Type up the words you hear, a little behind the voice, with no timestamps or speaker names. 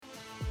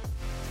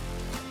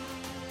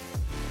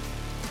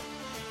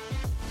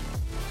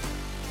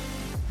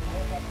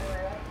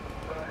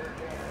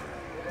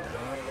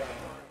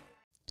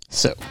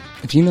So,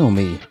 if you know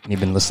me and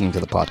you've been listening to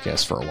the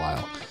podcast for a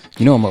while,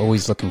 you know I'm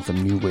always looking for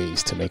new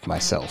ways to make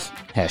myself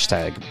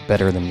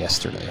 #better than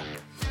yesterday.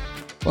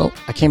 Well,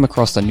 I came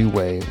across a new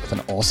way with an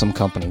awesome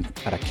company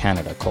out of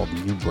Canada called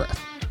New Breath.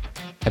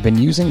 I've been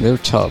using their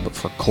tub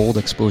for cold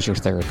exposure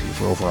therapy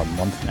for over a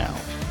month now,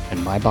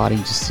 and my body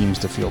just seems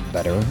to feel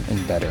better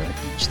and better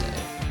each day.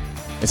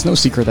 It's no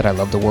secret that I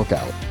love to work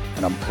out,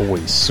 and I'm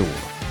always sore,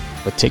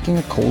 but taking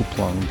a cold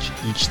plunge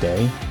each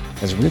day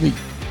has really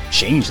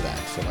changed that,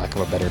 for lack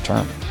of a better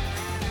term.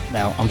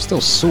 Now, I'm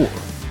still sore,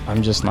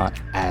 I'm just not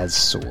as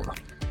sore.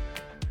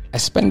 I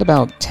spend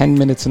about 10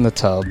 minutes in the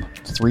tub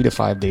 3 to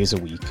 5 days a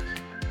week,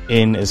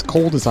 in as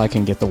cold as I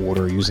can get the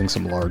water using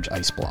some large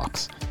ice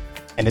blocks.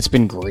 And it's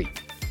been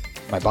great.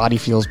 My body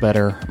feels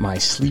better, my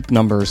sleep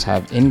numbers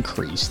have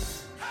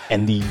increased,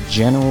 and the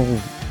general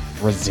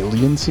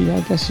resiliency, I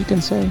guess you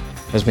can say,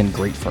 has been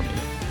great for me.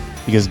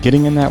 Because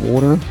getting in that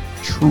water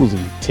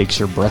truly takes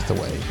your breath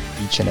away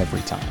each and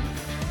every time.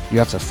 You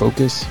have to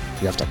focus,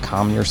 you have to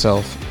calm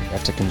yourself, you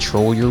have to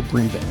control your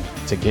breathing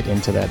to get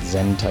into that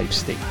Zen type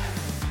state.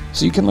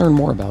 So you can learn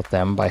more about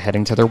them by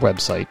heading to their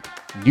website,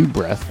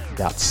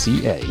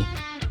 newbreath.ca,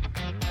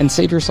 and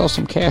save yourself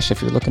some cash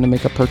if you're looking to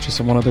make a purchase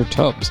of one of their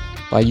tubs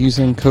by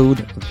using code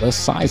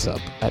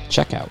THESIZEUP at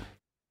checkout.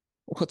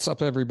 What's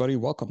up, everybody?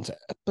 Welcome to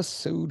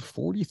episode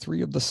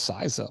 43 of The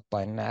Size Up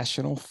by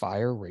National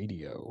Fire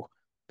Radio,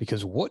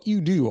 because what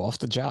you do off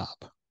the job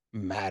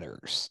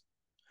matters.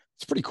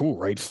 It's pretty cool,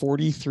 right?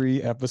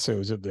 43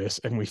 episodes of this,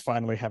 and we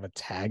finally have a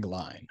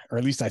tagline, or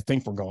at least I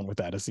think we're going with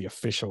that as the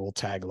official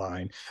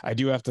tagline. I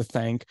do have to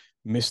thank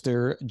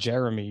Mr.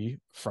 Jeremy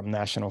from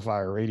National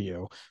Fire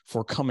Radio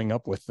for coming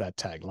up with that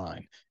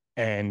tagline.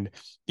 And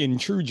in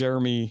true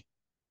Jeremy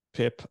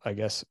Pip, I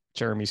guess,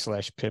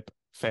 Jeremy/Pip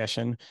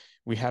fashion,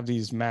 we have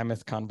these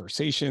mammoth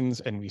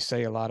conversations and we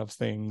say a lot of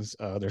things.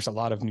 There's a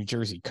lot of New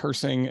Jersey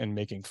cursing and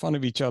making fun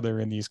of each other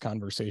in these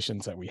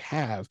conversations that we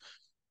have.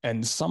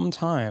 And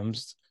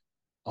sometimes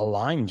a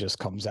line just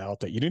comes out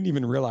that you didn't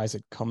even realize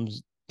it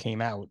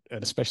came out,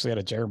 and especially out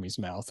of Jeremy's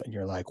mouth, and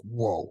you're like,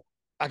 whoa,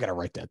 I gotta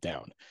write that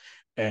down.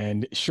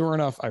 And sure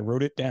enough, I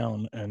wrote it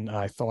down, and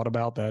I thought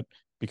about that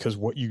because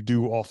what you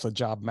do off the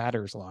job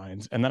matters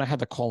lines. And then I had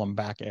to call him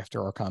back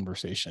after our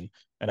conversation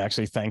and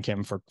actually thank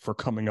him for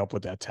coming up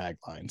with that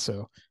tagline.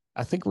 So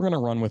I think we're gonna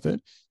run with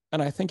it,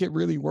 and I think it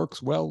really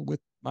works well with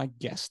my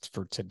guest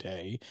for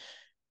today,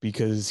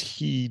 because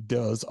he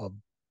does a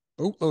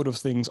boatload of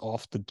things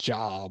off the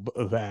job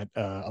that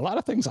a lot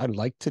of things I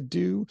like to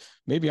do.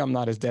 Maybe I'm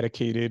not as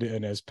dedicated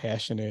and as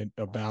passionate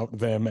about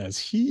them as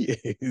he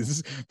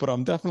is, but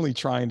I'm definitely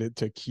trying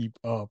to keep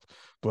up.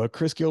 But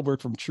Chris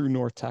Gilbert from True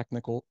North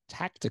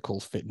Tactical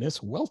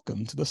Fitness,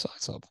 welcome to The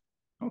Size Up.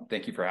 Oh,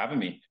 thank you for having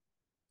me.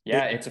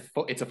 Yeah, it's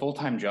a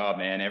full-time job,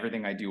 man.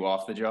 Everything I do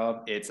off the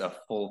job, it's a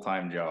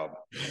full-time job.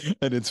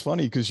 And it's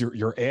funny because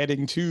you're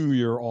adding to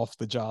your off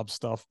the job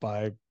stuff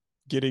by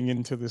getting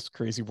into this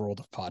crazy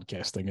world of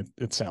podcasting,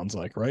 it sounds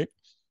like, right?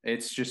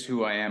 It's just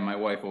who I am. My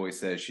wife always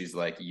says, she's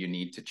like, you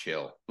need to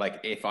chill.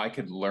 Like, if I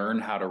could learn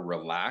how to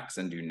relax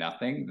and do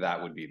nothing,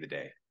 that would be the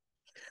day.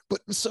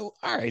 But so,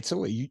 all right, so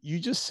wait, you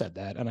just said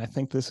that, and I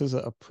think this is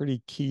a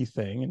pretty key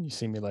thing, and you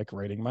see me like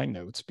writing my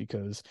notes,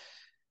 because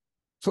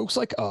folks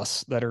like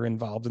us that are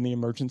involved in the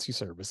emergency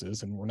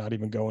services, and we're not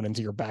even going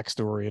into your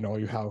backstory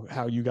and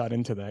how you got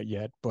into that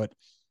yet, but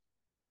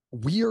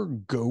we are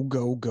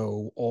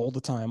go all the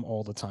time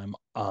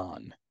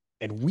on.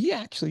 And we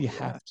actually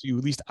have to,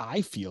 at least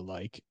I feel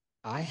like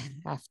I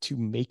have to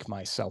make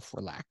myself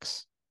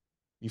relax.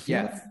 You feel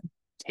Yeah,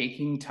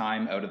 taking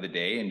time out of the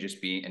day and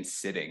just being and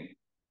sitting,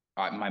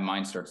 my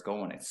mind starts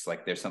going. It's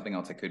like there's something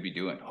else I could be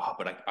doing. Oh,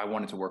 but I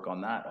wanted to work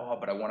on that. Oh,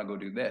 but I want to go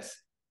do this.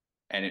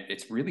 And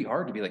it's really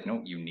hard to be like,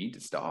 no, you need to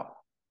stop.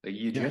 Like,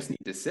 you just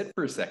need to sit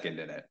for a second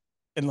in it.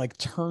 And like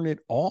turn it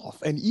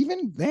off. And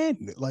even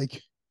then, like,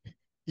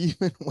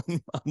 even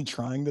when I'm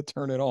trying to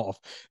turn it off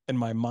and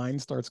my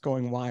mind starts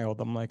going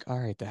wild, I'm like, all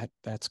right,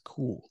 that's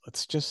cool.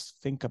 Let's just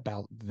think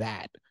about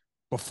that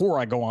before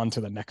I go on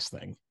to the next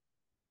thing.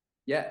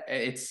 Yeah,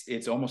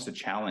 it's almost a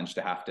challenge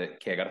to have to,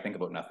 okay, I got to think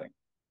about nothing.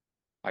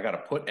 I got to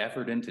put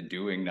effort into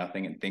doing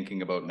nothing and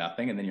thinking about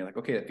nothing. And then you're like,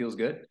 okay, that feels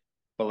good,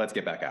 but let's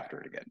get back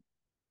after it again.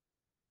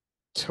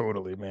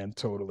 Totally, man.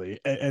 Totally.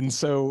 And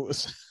so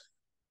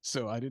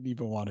I didn't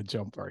even want to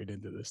jump right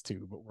into this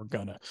too, but we're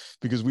gonna,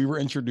 because we were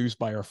introduced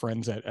by our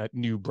friends at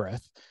New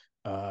Breath,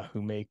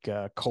 who make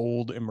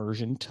cold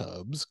immersion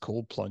tubs,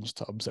 cold plunge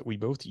tubs that we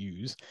both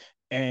use.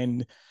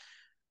 And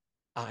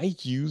I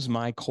use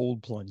my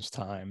cold plunge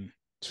time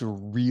to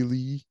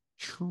really,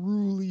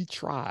 truly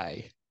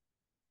try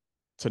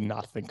to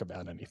not think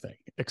about anything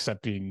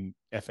except being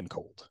effing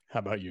cold. How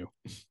about you?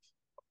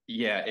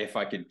 Yeah, if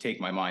I could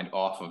take my mind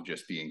off of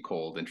just being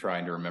cold and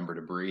trying to remember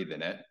to breathe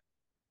in it.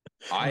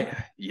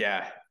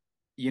 Yeah,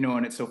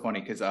 and it's so funny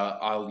because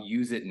I'll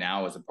use it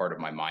now as a part of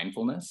my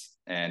mindfulness,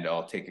 and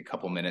I'll take a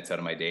couple minutes out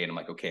of my day and I'm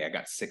like, okay, I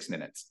got 6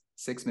 minutes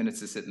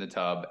to sit in the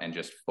tub and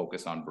just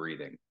focus on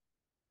breathing.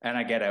 And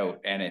I get out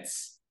and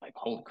it's like,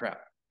 holy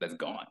crap, that's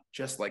gone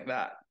just like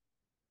that.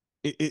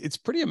 It's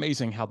pretty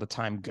amazing how the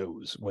time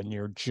goes when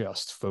you're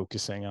just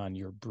focusing on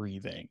your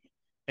breathing.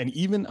 And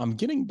even I'm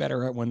getting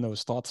better at when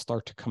those thoughts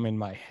start to come in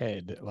my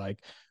head, like,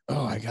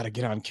 oh, I got to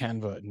get on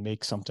Canva and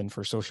make something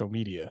for social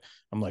media.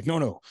 I'm like, no,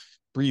 no,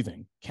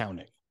 breathing,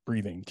 counting.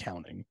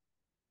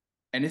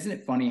 And isn't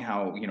it funny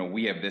how,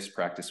 we have this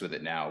practice with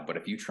it now, but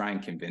if you try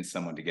and convince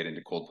someone to get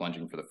into cold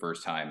plunging for the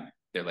first time,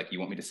 they're like, you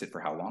want me to sit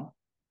for how long?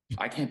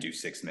 I can't do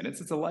 6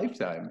 minutes. It's a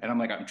lifetime. And I'm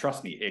like,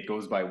 trust me, it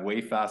goes by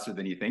way faster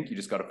than you think. You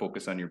just got to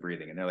focus on your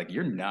breathing. And they're like,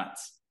 you're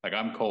nuts. Like,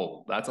 I'm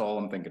cold. That's all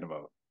I'm thinking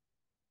about.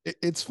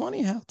 It's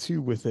funny how,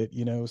 too, with it,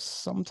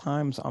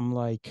 sometimes I'm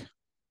like,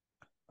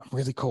 I'm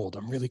really cold.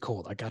 I'm really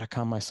cold. I got to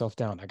calm myself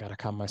down. I got to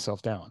calm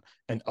myself down.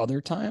 And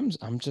other times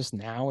I'm just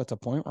now at the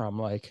point where I'm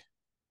like,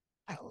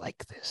 I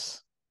like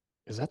this.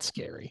 Is that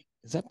scary?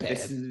 Is that bad?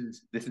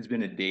 This has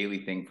been a daily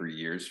thing for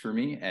years for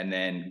me. And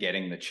then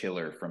getting the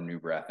chiller from New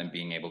Breath and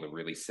being able to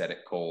really set it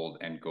cold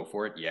and go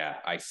for it. Yeah,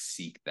 I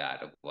seek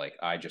that of like,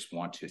 I just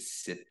want to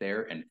sit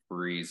there and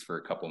freeze for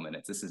a couple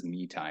minutes. This is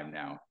me time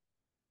now.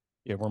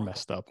 Yeah, we're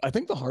messed up. I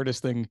think the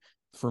hardest thing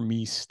for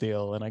me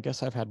still, and I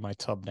guess I've had my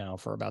tub now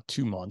for about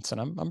 2 months,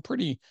 and I'm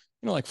pretty,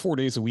 like 4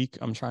 days a week.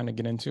 I'm trying to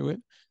get into it.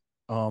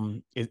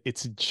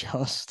 It's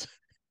just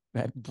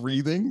that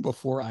breathing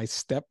before I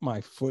step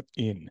my foot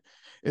in.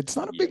 It's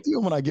not a big Yep.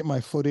 deal when I get my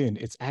foot in.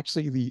 It's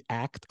actually the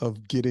act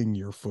of getting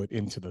your foot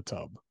into the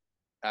tub.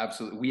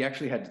 Absolutely. We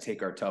actually had to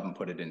take our tub and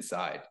put it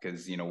inside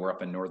because, we're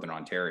up in Northern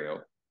Ontario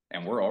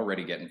and we're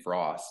already getting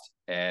frost.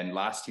 And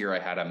last year I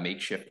had a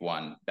makeshift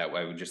one that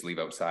I would just leave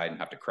outside and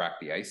have to crack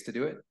the ice to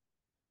do it.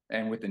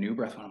 And with the New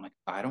Breath one, I'm like,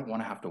 I don't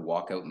want to have to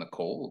walk out in the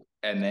cold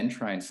and then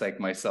try and psych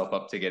myself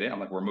up to get in. I'm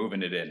like, we're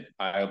moving it in.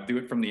 I'll do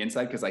it from the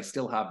inside because I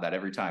still have that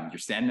every time. You're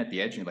standing at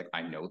the edge and you're like,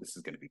 I know this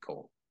is going to be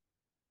cold.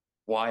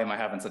 Why am I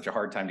having such a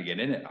hard time to get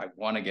in it? I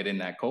want to get in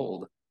that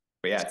cold.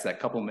 But yeah, it's that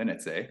couple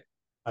minutes, eh?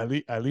 I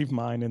leave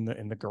mine in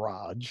the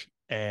garage,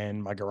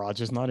 and my garage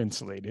is not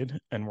insulated,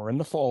 and we're in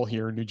the fall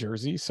here in New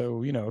Jersey,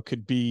 so it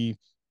could be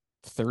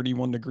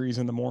 31 degrees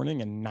in the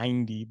morning and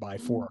 90 by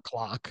 4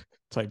 o'clock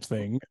type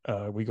thing.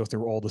 We go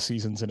through all the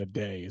seasons in a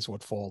day is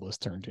what fall has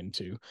turned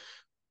into.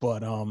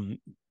 But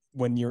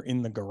when you're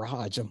in the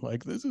garage, I'm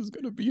like, this is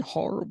gonna be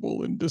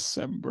horrible in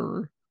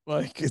December.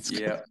 Like it's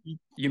gonna Yeah. be,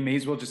 You may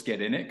as well just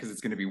get in it because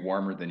it's going to be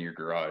warmer than your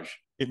garage.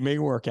 it may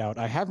work out.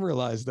 I have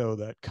realized though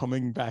that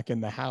coming back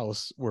in the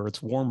house where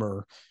it's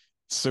warmer,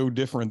 so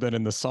different than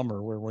in the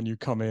summer where when you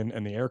come in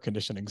and the air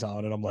conditioning's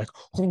on and I'm like,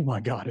 oh my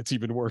God, it's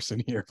even worse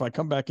in here. If I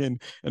come back in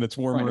and it's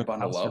Trying warmer to in the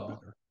bundle house, you're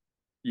up. better.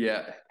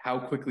 Yeah. How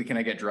quickly can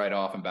I get dried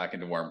off and back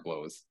into warm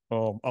clothes?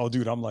 Oh,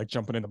 dude, I'm like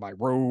jumping into my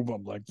robe.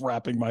 I'm like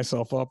wrapping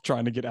myself up,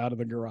 trying to get out of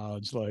the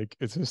garage. Like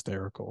it's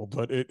hysterical,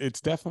 but it's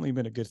definitely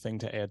been a good thing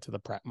to add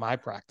to my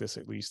practice,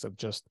 at least of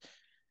just,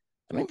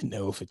 I don't even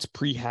know if it's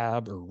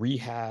prehab or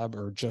rehab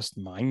or just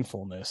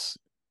mindfulness.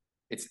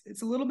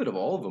 It's a little bit of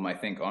all of them, I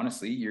think.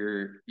 Honestly,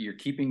 you're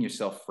keeping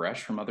yourself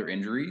fresh from other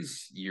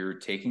injuries. You're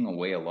taking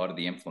away a lot of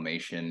the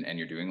inflammation, and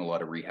you're doing a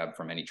lot of rehab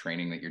from any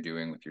training that you're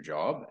doing with your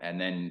job.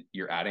 And then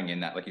you're adding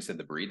in that, like you said,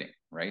 the breathing.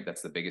 Right,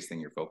 that's the biggest thing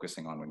you're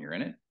focusing on when you're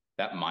in it.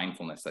 That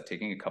mindfulness, that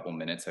taking a couple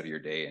minutes out of your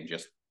day and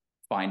just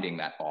finding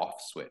that off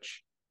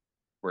switch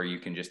where you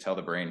can just tell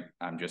the brain,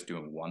 I'm just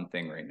doing one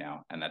thing right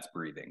now, and that's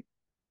breathing.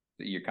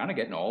 You're kind of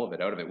getting all of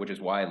it out of it, which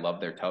is why I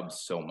love their tubs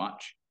so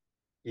much.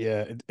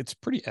 Yeah, it's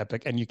pretty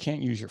epic. And you can't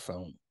use your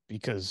phone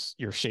because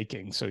you're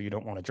shaking, so you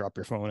don't want to drop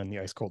your phone in the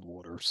ice cold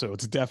water. So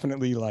it's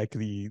definitely like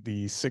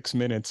the 6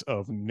 minutes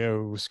of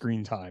no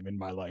screen time in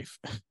my life.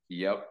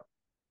 Yep.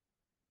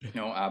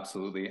 No,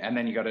 absolutely. And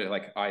then you got to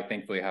like, I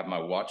thankfully have my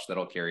watch that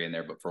I'll carry in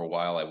there, but for a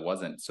while I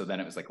wasn't. So then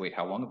it was like, wait,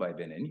 how long have I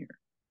been in here?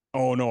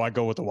 Oh no, I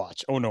go with the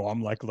watch. Oh no,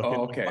 I'm like looking.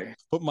 Oh, okay.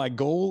 But my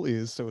goal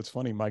is, so it's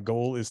funny, my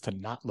goal is to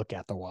not look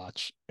at the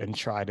watch and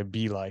try to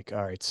be like,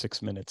 all right,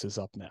 6 minutes is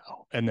up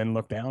now. And then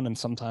look down and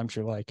sometimes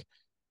you're like,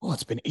 oh,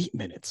 it's been 8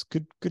 minutes.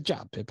 Good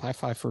job, Pip. High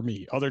five for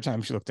me. Other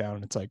times you look down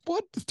and it's like,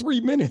 what? 3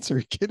 minutes? Are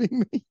you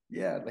kidding me?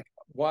 Yeah. Like,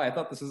 why? I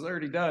thought this was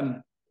already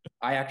done.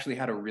 I actually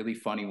had a really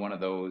funny one of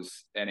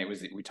those. And it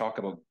was, we talk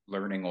about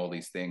learning all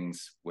these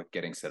things with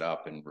getting set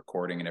up and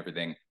recording and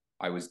everything.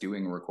 I was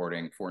doing a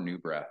recording for New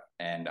Breath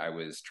and I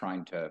was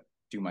trying to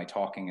do my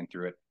talking and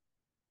through it.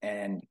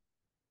 And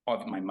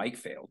my mic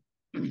failed.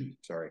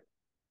 Sorry.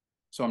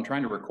 So I'm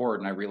trying to record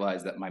and I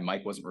realized that my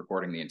mic wasn't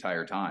recording the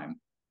entire time.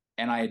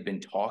 And I had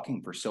been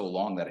talking for so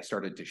long that I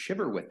started to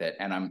shiver with it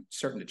and I'm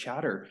starting to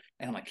chatter.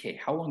 And I'm like,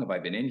 hey, how long have I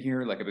been in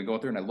here? Like I've been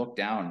going through and I looked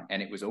down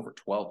and it was over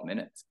 12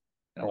 minutes.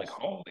 And I'm like,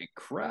 Oh, holy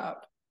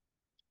crap.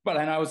 But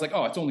and I was like,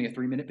 oh, it's only a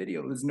 3 minute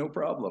video. There's no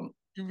problem.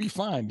 you'd be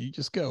fine. You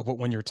just go. But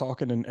when you're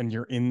talking and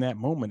you're in that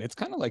moment, it's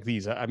kind of like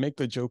these. I make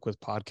the joke with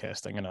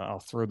podcasting, and I'll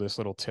throw this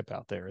little tip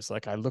out there. It's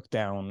like I look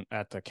down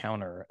at the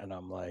counter and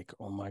I'm like,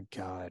 oh my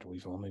God,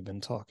 we've only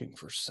been talking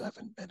for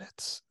 7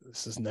 minutes.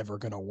 This is never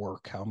going to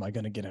work. How am I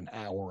going to get an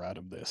hour out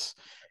of this?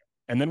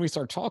 And then we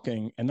start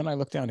talking, and then I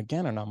look down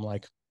again and I'm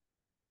like,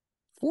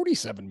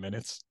 47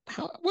 minutes.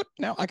 What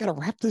now? I got to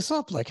wrap this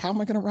up. Like, how am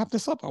I going to wrap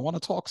this up? I want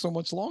to talk so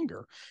much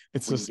longer.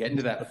 It's When you just get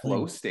into the that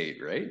flow thing. state,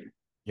 right?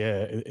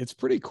 Yeah, it's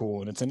pretty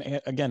cool. And it's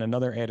again,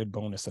 another added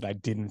bonus that I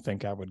didn't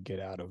think I would get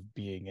out of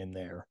being in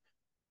there.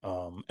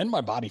 And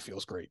my body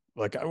feels great.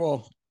 Like,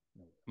 well,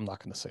 I'm not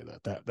going to say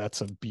that.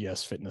 That's a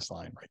BS fitness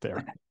line right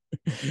there.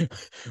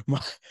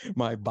 my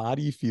my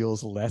body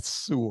feels less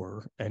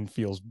sore and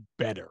feels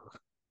better,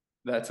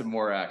 That's a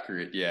more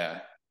accurate, yeah.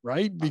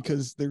 right?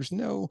 Because there's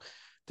no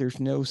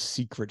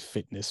secret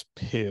fitness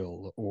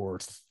pill or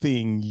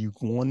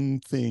one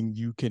thing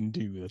you can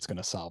do that's going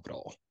to solve it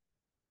all.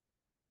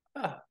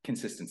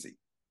 Consistency.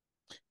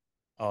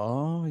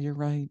 Oh, you're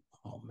right.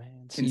 Oh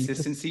man, see this.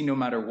 Consistency, no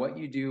matter what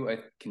you do,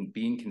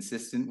 being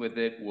consistent with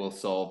it will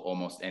solve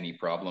almost any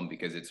problem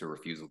because it's a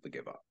refusal to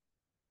give up.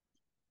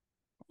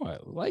 Oh, I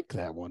like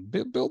that one.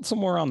 Build some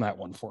more on that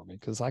one for me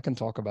because I can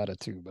talk about it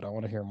too, but I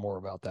want to hear more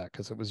about that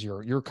because it was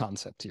your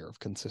concept here of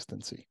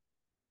consistency.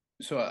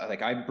 So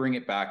like I bring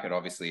it back at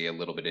obviously a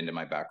little bit into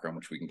my background,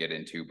 which we can get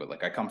into, but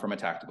like I come from a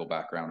tactical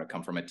background. I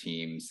come from a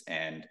teams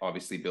and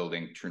obviously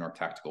building True North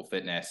Tactical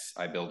Fitness.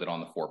 I build it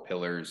on the 4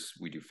 pillars.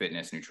 We do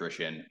fitness,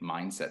 nutrition,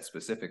 mindset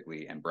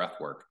specifically, and breath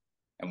work.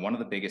 And one of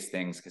the biggest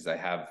things, because I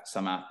have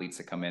some athletes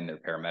that come in, they're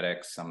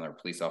paramedics, some of them are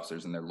police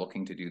officers, and they're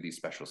looking to do these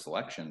special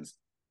selections.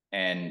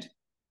 And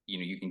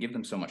you can give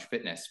them so much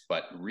fitness,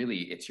 but really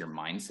it's your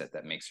mindset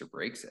that makes or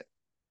breaks it.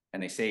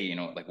 And they say,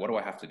 like, what do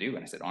I have to do?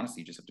 And I said,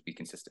 honestly, you just have to be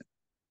consistent.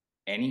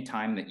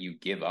 Anytime that you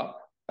give up,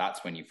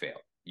 that's when you fail.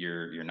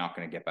 You're not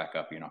going to get back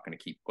up. You're not going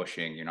to keep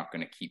pushing. You're not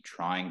going to keep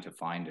trying to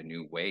find a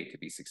new way to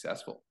be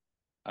successful.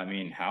 I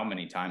mean, how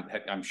many times,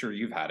 I'm sure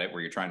you've had it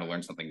where you're trying to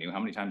learn something new. How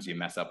many times do you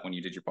mess up when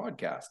you did your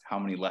podcast? How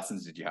many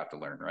lessons did you have to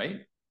learn,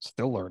 right?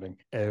 Still learning.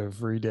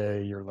 Every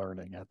day you're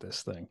learning at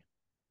this thing.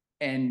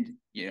 And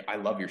I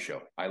love your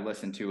show. I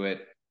listen to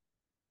it.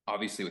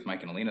 Obviously, with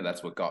Mike and Alina,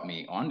 that's what got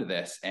me onto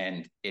this.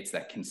 And it's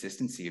that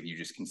consistency of you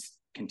just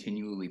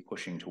continually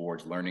pushing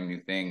towards learning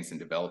new things and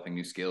developing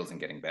new skills and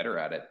getting better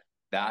at it.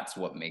 That's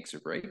what makes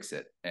or breaks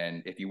it.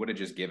 And if you would have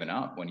just given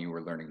up when you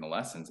were learning the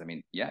lessons, I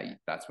mean, yeah,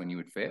 that's when you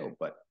would fail.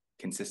 But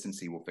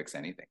consistency will fix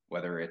anything,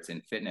 whether it's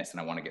in fitness and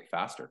I want to get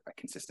faster, I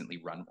consistently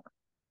run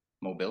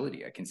more.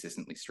 Mobility, I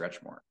consistently stretch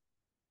more.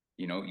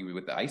 You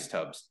with the ice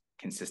tubs,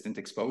 consistent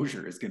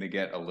exposure is going to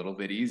get a little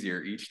bit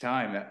easier each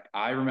time.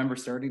 I remember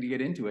starting to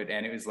get into it,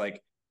 and it was like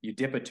you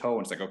dip a toe,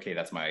 and it's like, okay,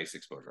 that's my ice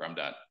exposure. I'm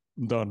done.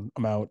 I'm done.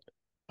 I'm out.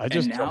 I And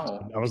just jumped now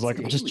in. I was it's like,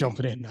 I'm just daily.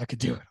 jumping in. I could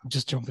do it. I'm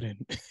just jumping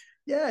in.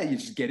 Yeah, you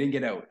just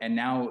get out. And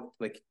now,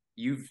 like,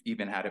 you've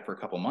even had it for a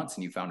couple months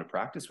and you found a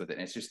practice with it,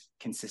 and it's just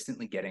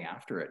consistently getting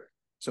after it.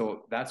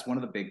 So that's one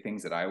of the big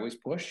things that I always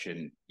push.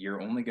 And you're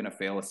only going to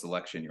fail a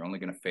selection. You're only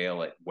going to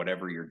fail at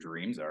whatever your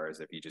dreams are, as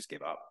if you just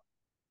give up.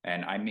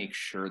 And I make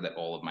sure that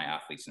all of my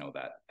athletes know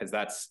that,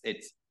 because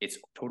it's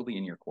totally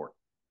in your court.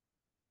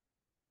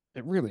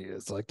 It really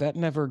is like that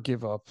never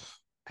give up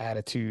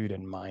attitude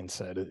and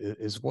mindset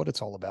is what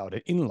it's all about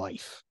in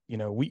life.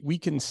 We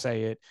can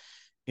say it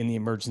in the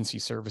emergency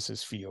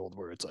services field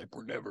where it's like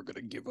we're never going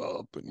to give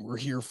up and we're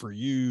here for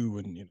you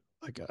and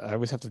like I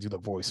always have to do the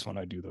voice when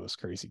I do those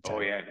crazy Oh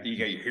tags. yeah, you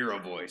got your hero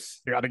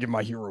voice. I got to get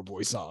my hero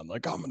voice on.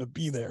 Like I'm going to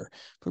be there.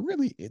 But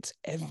really, it's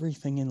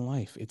everything in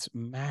life. It's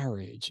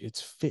marriage,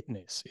 it's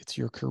fitness, it's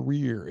your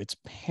career, it's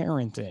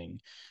parenting.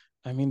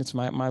 I mean, it's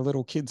my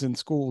little kids in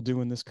school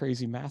doing this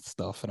crazy math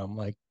stuff. And I'm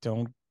like,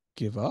 don't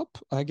give up,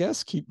 I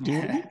guess. Keep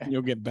doing it.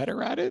 You'll get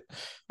better at it.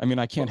 I mean,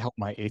 I can't Well, help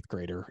my 8th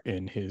grader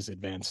in his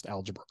advanced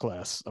algebra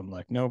class. I'm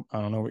like, nope,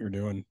 I don't know what you're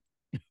doing.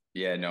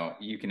 yeah, no,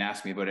 you can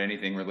ask me about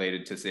anything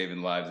related to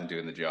saving lives and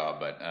doing the job,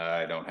 but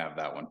I don't have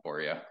that one for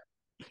you.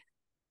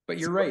 But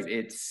So you're right.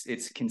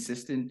 It's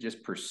consistent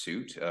just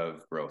pursuit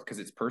of growth, because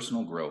it's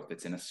personal growth.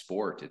 It's in a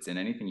sport. It's in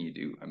anything you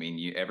do. I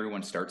mean,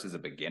 everyone starts as a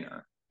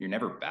beginner. You're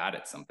never bad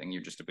at something.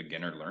 You're just a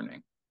beginner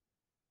learning.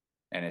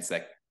 And it's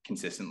like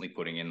consistently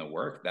putting in the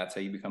work. That's how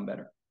you become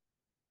better.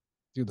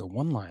 dude, the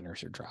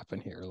one-liners you're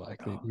dropping here, like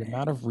the, Oh the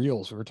amount man, of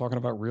reels, we were talking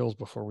about reels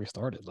before we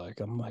started. Like,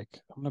 I'm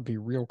gonna be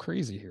real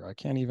crazy here. I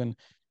can't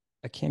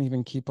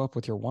even keep up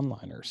with your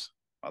one-liners.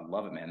 I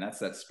love it, man. That's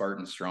that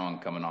Spartan strong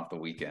coming off the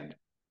weekend.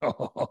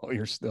 Oh,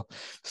 you're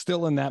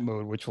still in that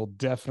mode, which we'll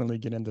definitely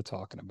get into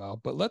talking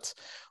about. But let's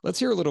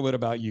hear a little bit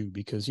about you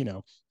because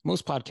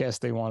most podcasts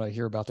they want to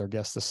hear about their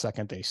guests the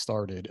second they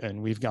started, and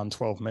we've gone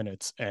 12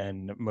 minutes,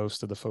 and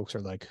most of the folks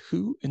are like,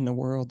 "Who in the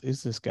world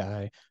is this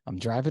guy? I'm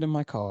driving in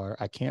my car.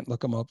 I can't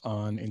look him up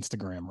on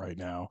Instagram right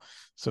now."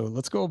 So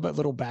let's go a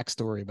little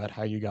backstory about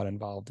how you got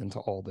involved into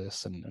all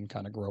this and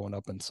kind of growing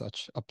up and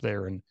such up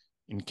there in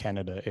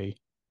Canada, eh?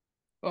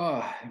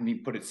 Oh, I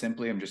mean, put it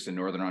simply, I'm just a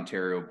Northern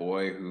Ontario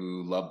boy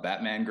who loved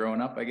Batman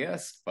growing up, I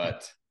guess.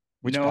 But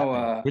Which no,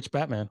 Batman? Which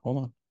Batman? Hold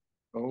on.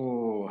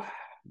 oh,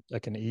 I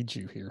can age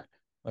you here.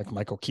 Like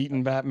Michael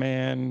Keaton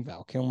Batman,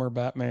 Val Kilmer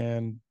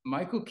Batman.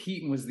 Michael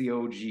Keaton was the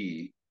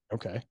OG,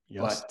 Okay.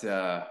 Yes.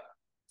 but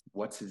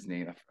what's his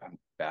name? I'm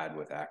bad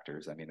with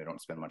actors. I mean, I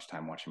don't spend much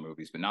time watching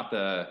movies, but not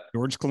the.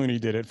 George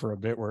Clooney did it for a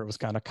bit where it was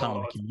kind of Oh,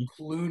 comic-y.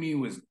 Clooney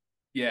was,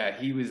 yeah,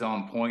 he was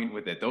on point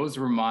with it. Those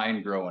were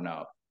mine growing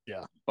up,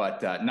 Yeah.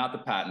 but not the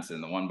Pattinson,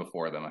 the one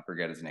before them. I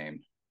forget his name.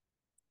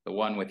 The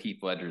one with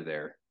Heath Ledger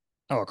there.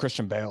 Oh,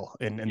 Christian Bale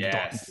in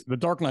Yes, the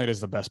Dark Knight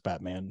is the best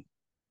Batman,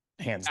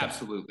 hands down.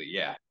 absolutely.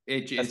 Yeah.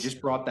 It That's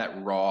just brought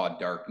that raw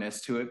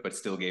darkness to it, but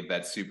still gave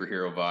that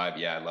superhero vibe.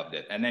 Yeah, I loved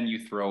it. And then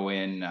you throw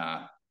in,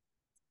 oh,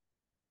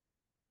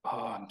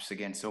 I'm just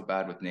again so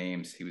bad with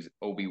names. He was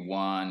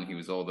Obi-Wan. He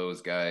was all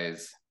those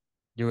guys.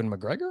 Ewan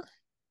McGregor.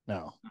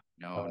 No,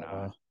 No, uh,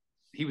 nah.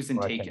 He was in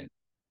well, I can't. Taken.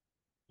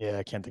 Yeah,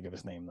 I can't think of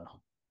his name though.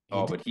 He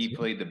Oh, did but he too.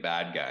 played the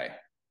bad guy,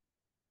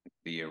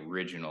 the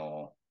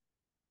original.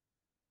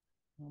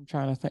 I'm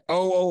trying to think.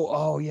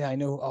 Oh, yeah, I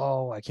know.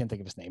 Oh, I can't think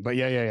of his name, but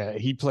yeah.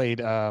 He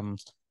played. I'm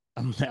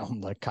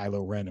like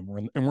Kylo Ren, and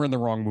we're in the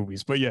wrong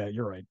movies. But yeah,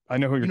 you're right. I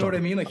know who you're You know what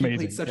talking I mean? Like about. he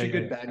played Amazing. such Yeah, a yeah,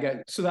 good yeah. bad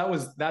guy.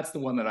 So that's the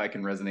one that I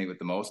can resonate with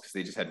the most because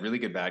they just had really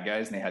good bad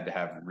guys and they had to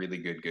have really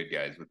good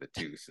guys with it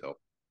too. So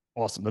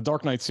Awesome. The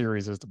Dark Knight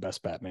series is the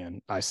best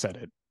Batman. I said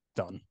it.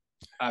 Done.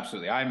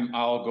 absolutely,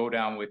 I'll go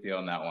down with you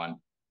on that one.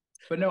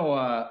 But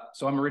no,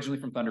 so I'm originally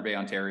from Thunder Bay,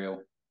 Ontario.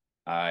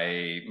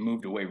 I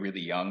moved away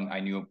really young. I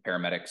knew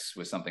paramedics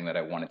was something that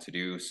I wanted to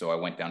do, so I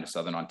went down to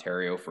Southern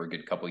Ontario for a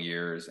good couple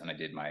years, and I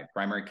did my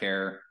primary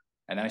care,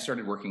 and then I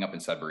started working up in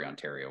Sudbury,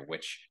 Ontario.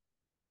 Which,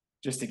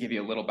 just to give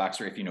you a little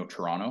backstory, if you know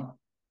Toronto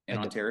in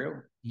I do.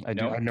 Ontario, I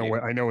do. no,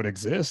 okay, I know it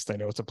exists. I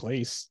know it's a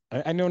place.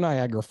 I know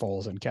Niagara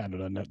Falls in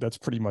Canada, and that's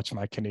pretty much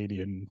my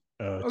Canadian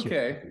okay.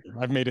 geography.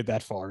 I've made it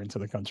that far into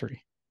the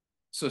country.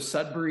 So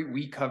Sudbury,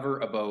 we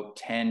cover about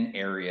 10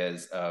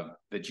 areas of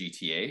the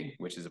GTA,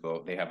 which is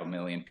about, they have 1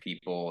 million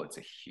people. It's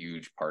a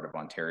huge part of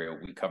Ontario.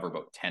 We cover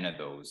about 10 of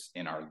those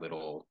in our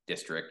little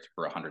district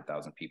for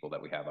 100,000 people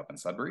that we have up in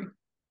Sudbury.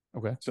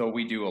 Okay. So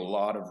we do a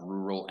lot of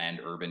rural and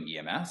urban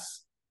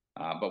EMS,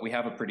 but we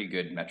have a pretty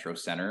good metro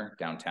center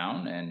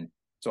downtown. And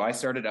so I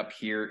started up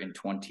here in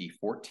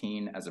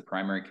 2014 as a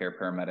primary care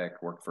paramedic,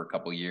 worked for a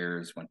couple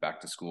years, went back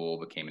to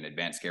school, became an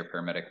advanced care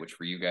paramedic, which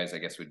for you guys, I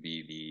guess would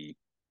be the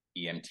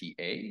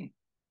EMTA.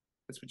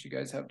 That's what you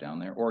guys have down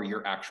there, or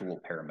your actual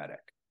paramedic.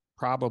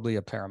 Probably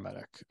a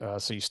paramedic.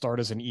 So you start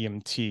as an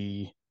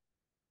EMT.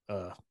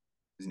 Uh,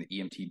 Isn't it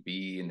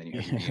EMTB and then you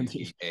have your and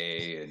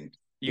EMTA and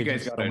you they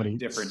guys just got a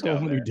different so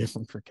down many there.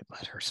 different freaking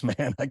letters,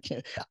 man. I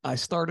can't. I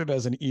started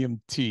as an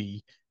EMT,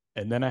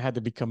 and then I had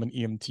to become an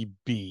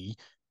EMTB,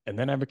 and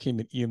then I became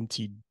an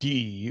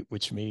EMTD,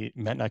 which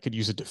meant I could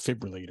use a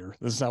defibrillator.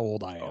 This is how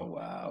old I Oh am.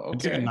 wow. It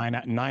took a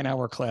Okay. 9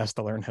 hour class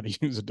to learn how to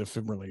use a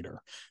defibrillator.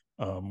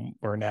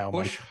 Or now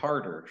my Push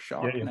harder. yeah,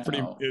 Shock pretty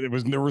now.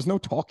 there was no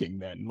talking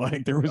then.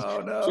 Like there was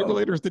Oh no.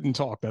 defibrillators didn't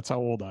talk. That's how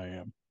old I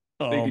am.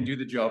 They can do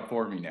the job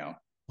for me now.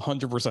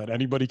 100%.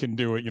 Anybody can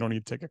do it. You don't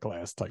need to take a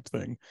class type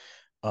thing.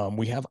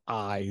 We have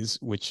eyes,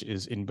 which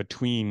is in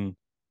between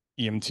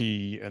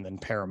EMT and then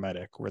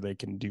paramedic, where they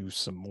can do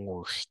some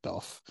more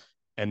stuff,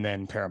 and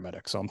then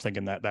paramedic. So I'm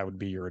thinking that that would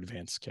be your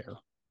advanced care.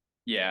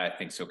 Yeah, I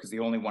think so. Because the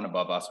only one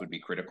above us would be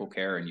critical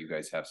care, and you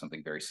guys have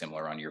something very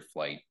similar on your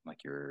flight,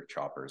 like your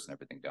choppers and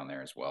everything down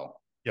there as well.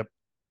 Yep.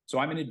 So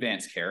I'm in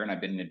advanced care, and I've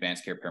been an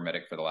advanced care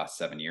paramedic for the last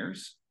 7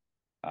 years.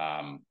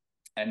 And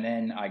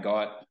then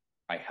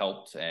I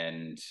helped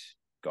and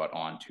got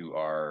onto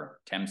our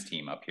Thames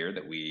team up here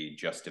that we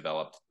just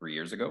developed 3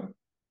 years ago.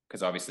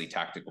 Because obviously,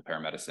 tactical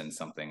paramedicine is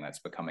something that's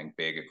becoming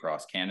big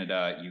across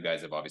Canada. You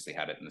guys have obviously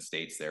had it in the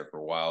States there for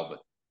a while, but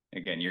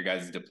again, your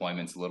guys'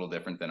 deployment's a little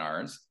different than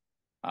ours.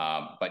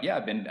 But yeah,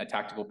 I've been a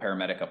tactical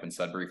paramedic up in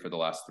Sudbury for the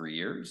last 3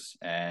 years.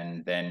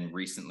 And then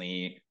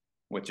recently,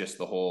 with just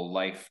the whole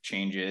life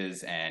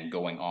changes and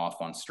going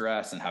off on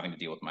stress and having to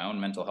deal with my own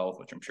mental health,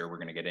 which I'm sure we're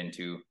going to get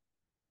into,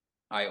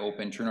 I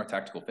opened True North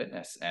Tactical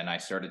Fitness and I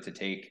started to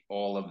take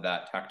all of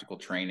that tactical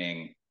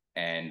training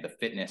and the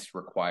fitness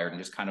required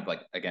and just kind of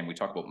like, again, we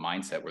talk about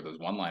mindset where those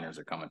one-liners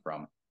are coming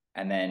from,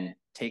 and then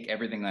take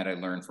everything that I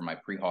learned from my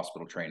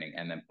pre-hospital training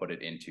and then put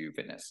it into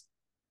fitness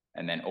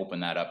and then open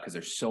that up because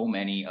there's so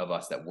many of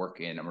us that work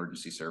in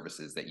emergency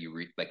services that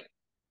like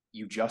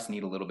you just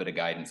need a little bit of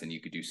guidance and you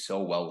could do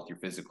so well with your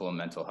physical and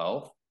mental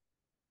health.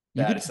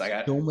 You That could do is, I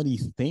got, so many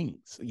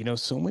things.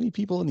 So many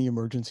people in the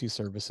emergency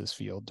services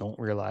field don't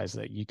realize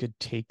that you could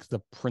take the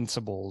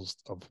principles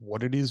of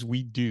what it is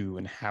we do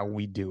and how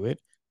we do it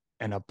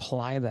and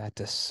apply that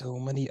to so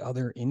many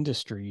other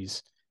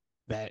industries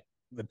that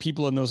the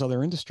people in those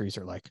other industries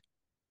are like,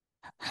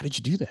 how did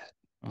you do that?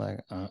 I'm like,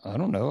 I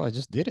don't know. I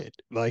just did it.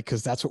 Like,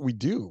 because that's what we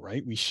do,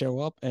 right? We show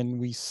up and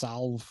we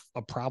solve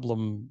a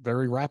problem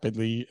very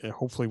rapidly,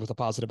 hopefully with a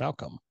positive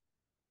outcome.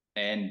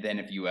 and then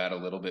if you add a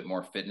little bit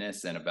more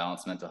fitness and a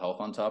balanced mental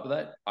health on top of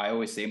that, I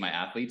always say my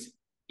athletes,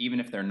 even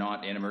if they're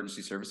not in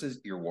emergency services,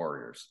 you're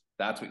warriors.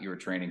 That's what you were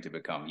training to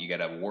become. You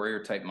get a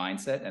warrior type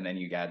mindset, and then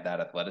you add that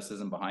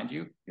athleticism behind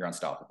you, you're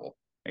unstoppable.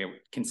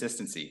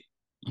 Consistency.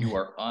 You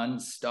are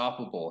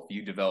unstoppable if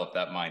you develop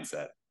that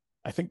mindset.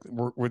 I think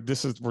we're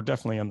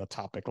definitely on the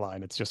topic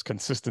line. It's just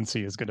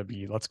consistency is going to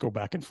be, let's go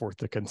back and forth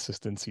to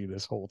consistency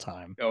this whole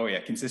time. Oh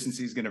yeah,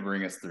 consistency is going to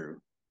bring us through.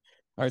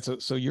 All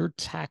right, so your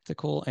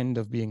tactical end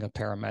of being a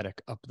paramedic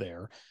up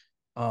there,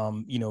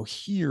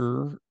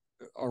 here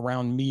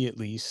around me at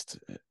least,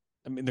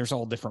 I mean, there's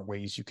all different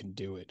ways you can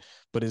do it,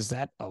 but is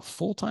that a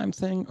full-time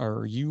thing, or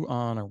are you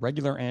on a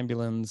regular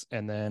ambulance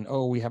and then,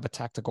 oh, we have a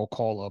tactical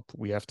call up,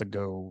 we have to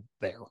go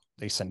there.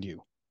 They send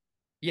you.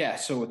 Yeah,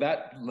 so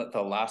that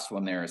the last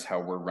one there is how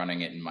we're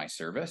running it in my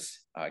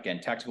service.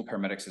 Again, tactical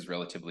paramedics is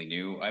relatively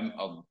new. I'm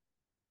a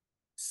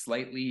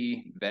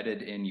slightly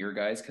vetted in your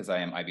guys because I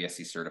am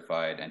IBSC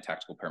certified and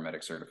tactical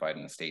paramedic certified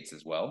in the States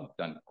as well.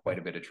 Done quite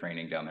a bit of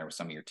training down there with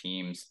some of your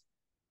teams.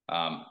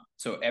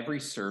 So every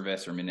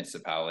service or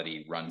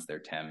municipality runs their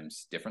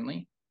TEMS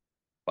differently,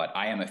 but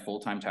I am a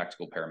full-time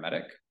tactical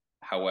paramedic.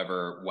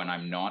 However, when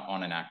I'm not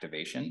on an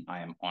activation,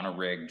 I am on a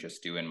rig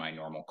just doing my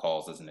normal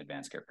calls as an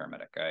advanced care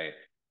paramedic.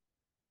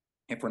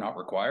 If we're not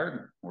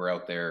required, we're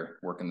out there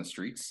working the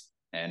streets.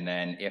 And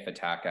then if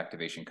attack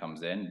activation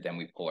comes in, then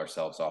we pull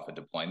ourselves off a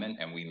deployment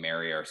and we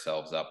marry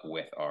ourselves up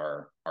with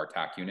our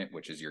TAC unit,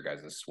 which is your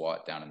guys'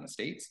 SWAT down in the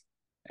States.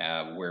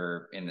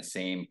 We're in the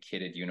same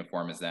kitted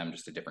uniform as them,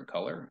 just a different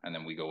color. And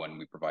then we go and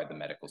we provide the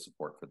medical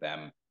support for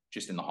them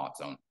just in the hot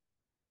zone.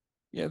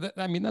 Yeah,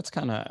 I mean, that's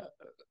kind of,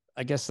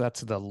 I guess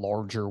that's the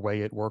larger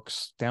way it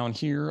works down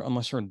here,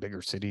 unless you're in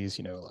bigger cities,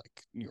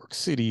 like New York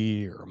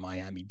City or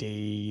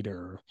Miami-Dade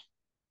or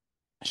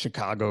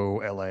Chicago,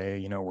 LA,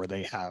 where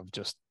they have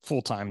just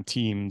full-time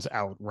teams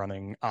out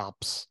running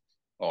ops,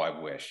 Oh, I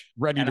wish.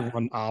 ready to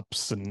run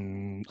ops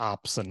and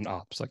ops and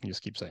ops. I can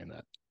just keep saying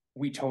that.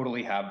 We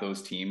totally have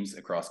those teams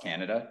across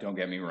Canada. Don't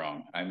get me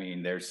wrong. I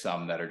mean, there's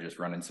some that are just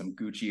running some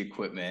Gucci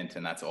equipment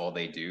and that's all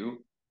they do.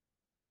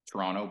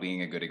 Toronto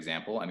being a good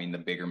example. I mean, the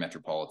bigger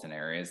metropolitan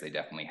areas, they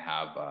definitely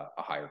have a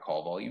higher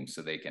call volume,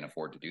 so they can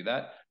afford to do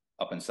that.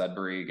 Up in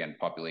Sudbury, again,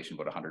 population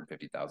about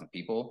 150,000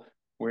 people.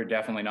 We're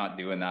definitely not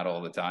doing that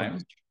all the time,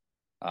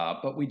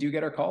 but we do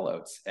get our call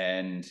outs.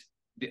 And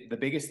the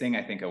biggest thing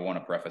I think I want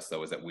to preface,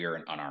 though, is that we are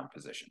an unarmed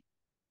position.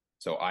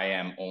 So I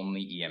am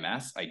only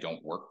EMS. I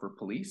don't work for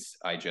police.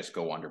 I just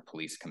go under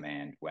police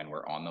command when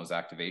we're on those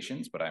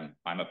activations, but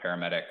I'm a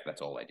paramedic.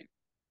 That's all I do.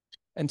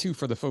 And two,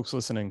 for the folks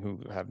listening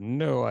who have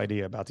no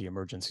idea about the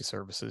emergency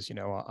services,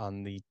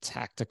 on the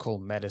tactical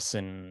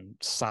medicine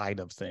side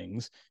of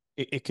things,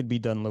 it could be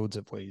done loads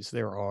of ways.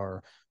 There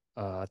are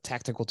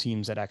tactical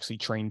teams that actually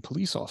train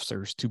police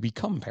officers to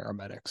become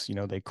paramedics.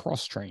 They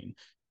cross train.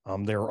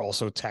 There are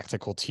also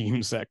tactical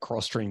teams that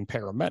cross train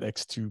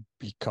paramedics to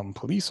become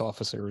police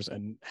officers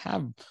and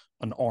have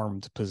an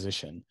armed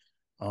position.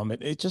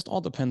 It just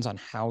all depends on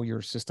how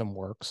your system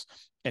works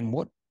and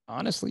what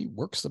honestly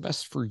works the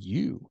best for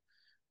you.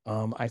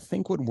 I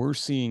think what we're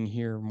seeing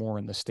here more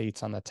in the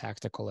States on the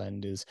tactical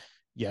end is,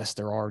 yes,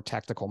 there are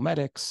tactical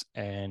medics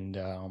and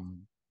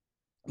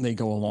they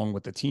go along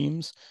with the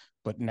teams,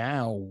 but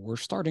now we're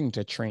starting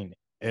to train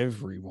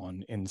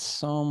everyone in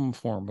some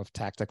form of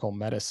tactical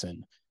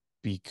medicine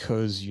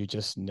because you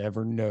just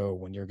never know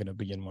when you're going to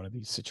be in one of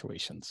these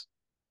situations.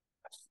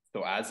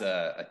 So as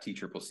a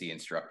TCCC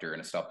instructor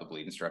and a Stop the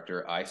Bleed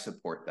instructor, I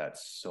support that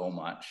so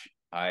much.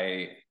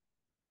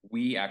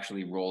 We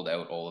actually rolled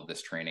out all of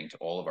this training to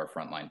all of our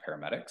frontline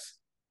paramedics,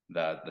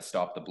 the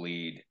Stop the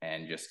Bleed,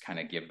 and just kind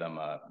of give them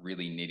a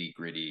really nitty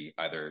gritty,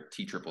 either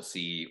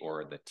TCCC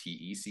or the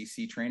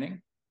TECC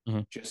training,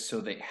 just so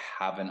they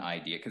have an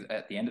idea. Because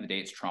at the end of the day,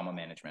 it's trauma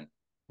management.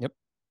 Yep.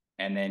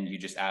 And then you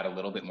just add a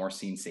little bit more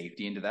scene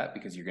safety into that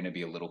because you're going to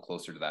be a little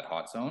closer to that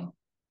hot zone.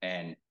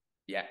 And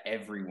yeah,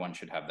 everyone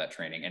should have that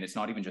training. And it's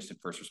not even just in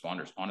first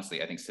responders.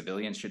 Honestly, I think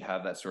civilians should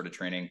have that sort of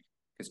training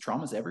because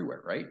trauma's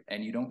everywhere, right?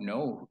 And you don't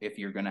know if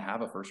you're going to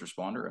have a first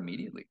responder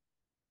immediately.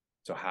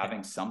 So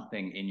having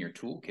something in your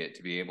toolkit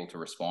to be able to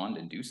respond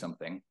and do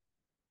something.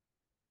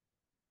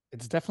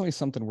 It's definitely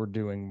something we're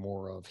doing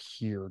more of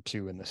here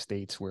too in the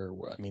States where,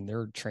 I mean,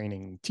 they're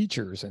training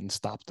teachers and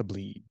Stop the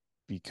Bleed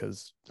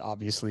because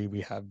obviously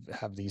we have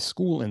these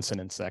school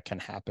incidents that can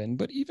happen.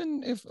 But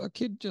even if a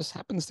kid just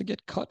happens to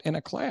get cut in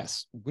a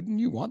class, wouldn't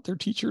you want their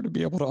teacher to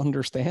be able to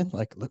understand,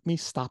 like, let me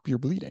stop your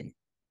bleeding?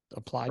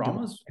 Apply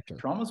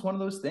Trauma's one of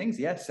those things.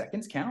 Yeah,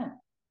 seconds count.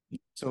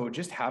 So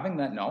just having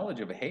that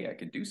knowledge of, hey, I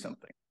could do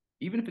something,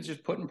 even if it's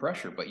just putting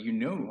pressure, but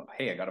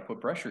hey, I got to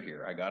put pressure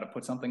here. I got to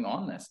put something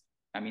on this.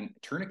 I mean,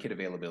 tourniquet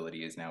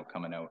availability is now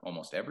coming out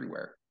almost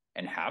everywhere.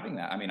 And having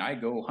that, I mean, I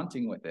go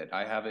hunting with it.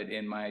 I have it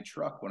in my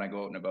truck when I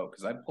go out and about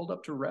because I pulled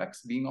up to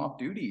Rex being off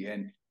duty,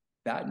 and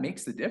that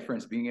makes the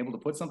difference, being able to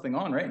put something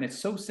on, right? And it's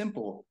so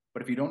simple,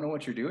 but if you don't know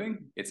what you're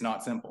doing, it's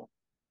not simple.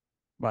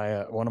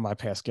 One of my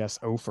past guests,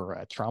 Ofer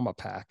at Trauma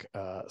Pack,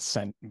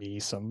 sent me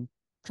some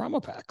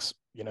trauma packs,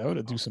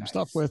 to do some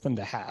stuff with and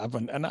to have.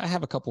 And I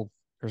have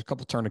there's a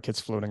couple tourniquets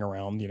floating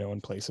around,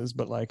 in places,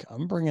 but like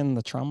I'm bringing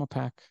the trauma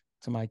pack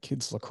to my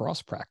kids'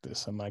 lacrosse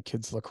practice and my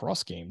kids'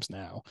 lacrosse games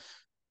now,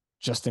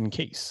 just in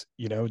case,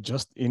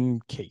 just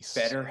in case.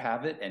 Better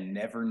have it and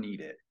never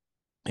need it.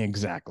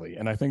 Exactly.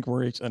 And I think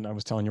and I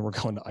was telling you, we're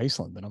going to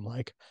Iceland, and I'm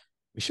like,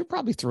 we should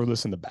probably throw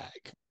this in the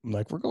bag. I'm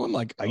like, we're going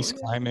like ice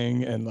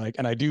climbing and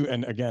I do.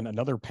 And again,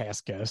 another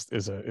past guest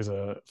is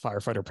a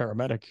firefighter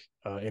paramedic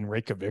in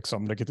Reykjavik. So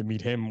I'm going to get to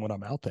meet him when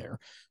I'm out there.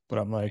 But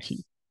I'm like,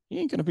 he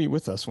ain't going to be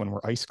with us when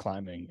we're ice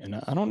climbing. And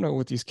I don't know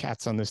what these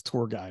cats on this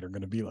tour guide are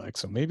going to be like.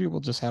 So maybe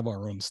we'll just have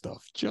our own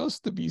stuff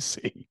just to be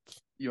safe.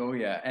 Oh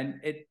yeah, and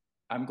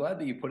I'm glad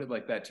that you put it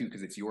like that too,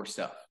 because it's your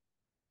stuff.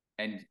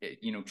 And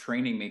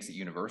training makes it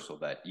universal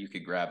that you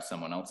could grab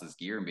someone else's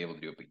gear and be able to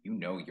do it,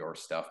 but your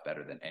stuff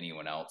better than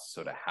anyone else.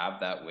 So to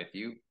have that with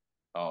you,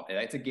 oh,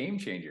 it's a game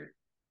changer.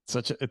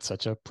 It's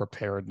such a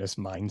preparedness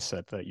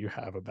mindset that you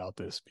have about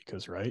this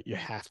because right, you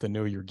have to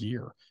know your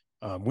gear.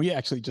 We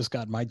actually just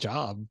got my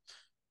job.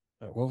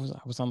 I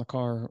was on the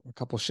car a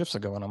couple of shifts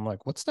ago, and I'm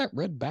like, "What's that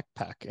red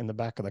backpack in the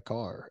back of the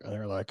car?" And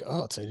they're like,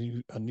 "Oh, it's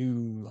a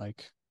new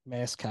like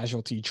mass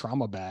casualty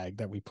trauma bag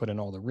that we put in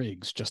all the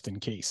rigs just in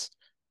case."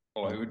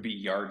 Oh, it would be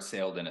yard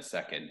sailed in a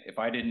second. If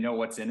I didn't know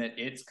what's in it,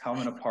 it's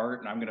coming apart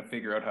and I'm going to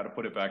figure out how to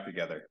put it back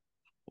together.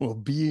 Well,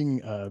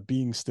 being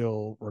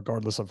still,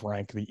 regardless of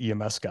rank, the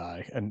EMS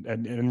guy,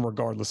 and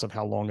regardless of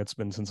how long it's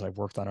been since I've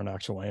worked on an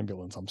actual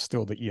ambulance, I'm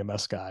still the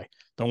EMS guy.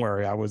 Don't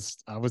worry, I was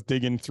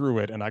digging through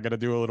it, and I got to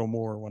do a little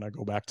more when I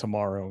go back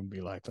tomorrow and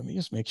be like, let me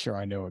just make sure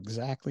I know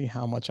exactly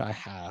how much I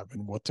have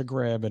and what to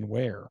grab and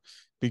where,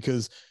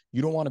 because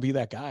you don't want to be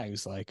that guy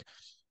who's like,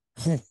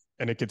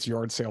 and it gets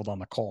yard sailed on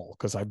the call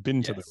because I've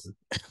been to Yes.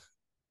 the.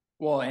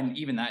 Well, and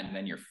even that, and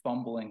then you're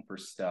fumbling for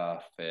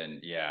stuff. And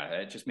yeah,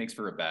 it just makes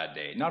for a bad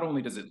day. Not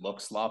only does it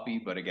look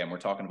sloppy, but again, we're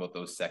talking about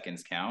those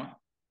seconds count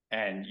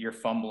and you're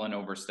fumbling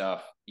over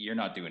stuff. You're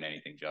not doing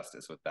anything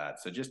justice with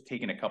that. So just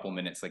taking a couple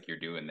minutes like you're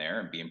doing there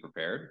and being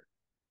prepared.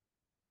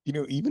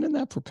 Even in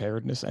that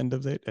preparedness end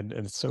of it, and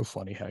it's so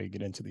funny how you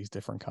get into these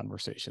different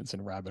conversations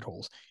and rabbit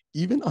holes,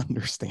 even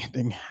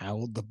understanding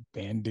how the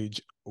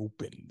bandage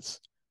opens,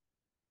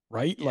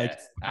 right? Like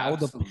Yes, how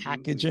the absolutely.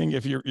 packaging,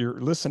 if you're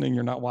listening,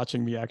 you're not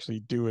watching me actually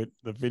do it,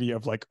 the video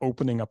of like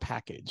opening a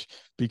package,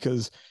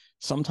 because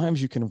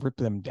sometimes you can rip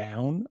them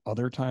down,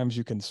 other times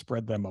you can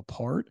spread them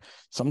apart,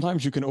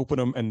 sometimes you can open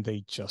them and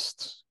they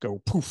just go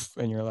poof,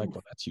 and you're like, well,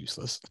 Oof. that's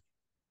useless.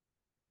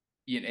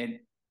 And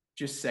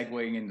just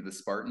segueing into the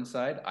Spartan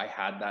side, I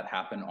had that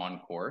happen on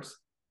course.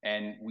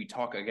 And we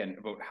talk again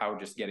about how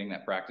just getting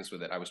that practice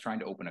with it. I was trying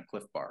to open a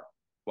Cliff Bar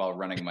while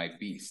running my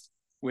beast,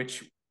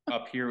 which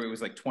up here it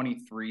was like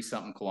 23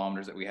 something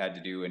kilometers that we had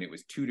to do. And it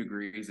was 2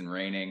 degrees and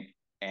raining.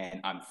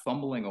 And I'm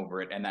fumbling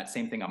over it. And that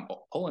same thing, I'm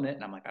pulling it.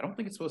 And I'm like, I don't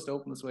think it's supposed to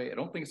open this way. I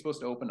don't think it's supposed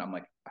to open. I'm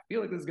like, I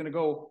feel like this is going to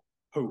go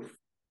poof.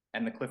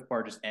 And the Cliff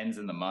Bar just ends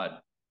in the mud.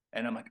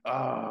 And I'm like,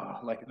 oh,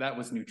 like that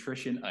was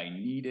nutrition I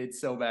needed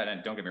so bad.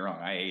 And don't get me wrong,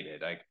 I ate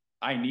it. Like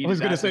I I needed was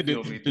gonna that say, to did,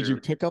 fuel me did you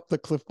through. pick up the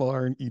Cliff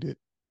Bar and eat it?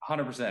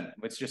 100%.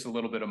 It's just a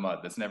little bit of mud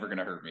that's never going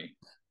to hurt me.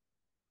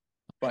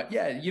 But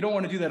yeah, you don't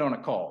want to do that on a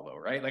call though,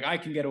 right? Like I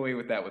can get away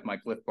with that with my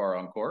Cliff Bar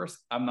on course.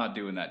 I'm not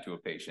doing that to a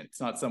patient. It's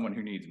not someone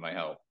who needs my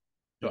help.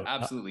 So Yeah,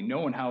 absolutely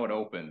knowing how it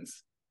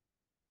opens.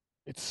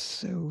 it's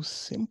so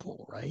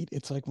simple, right?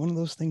 It's like one of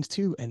those things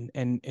too, and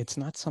it's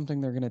not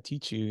something they're going to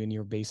teach you in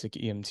your basic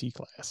EMT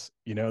class.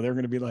 They're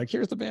going to be like,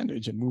 "Here's the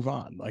bandage," and move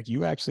on. Like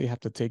you actually have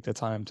to take the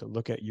time to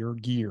look at your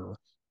gear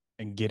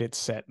and get it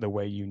set the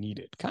way you need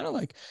it. Kind of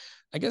like,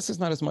 I guess it's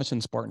not as much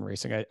in Spartan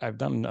racing. I've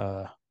done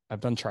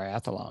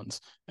triathlons,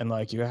 and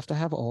like you have to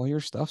have all your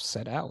stuff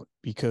set out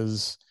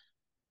because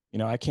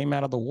I came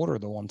out of the water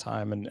the one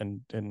time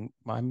and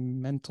my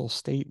mental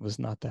state was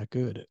not that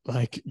good.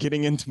 Like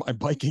getting into my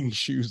biking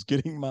shoes,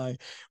 getting my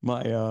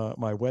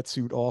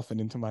wetsuit off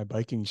and into my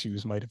biking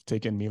shoes might have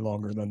taken me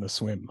longer than the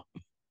swim.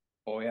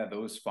 Oh yeah,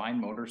 those fine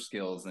motor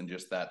skills and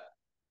just that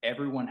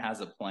everyone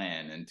has a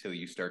plan until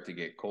you start to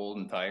get cold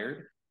and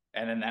tired.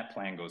 And then that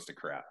plan goes to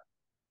crap.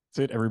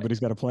 That's it. Everybody's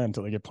got a plan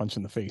until they get punched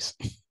in the face.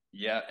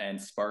 Yeah, and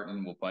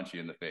Spartan will punch you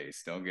in the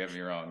face. Don't get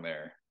me wrong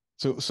there.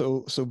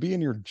 So being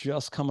you're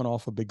just coming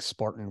off a big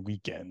Spartan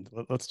weekend,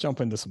 let's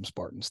jump into some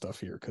Spartan stuff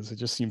here because it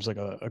just seems like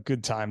a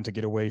good time to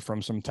get away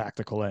from some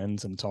tactical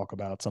ends and talk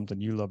about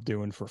something you love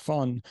doing for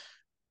fun.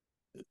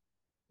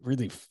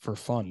 Really for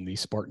fun,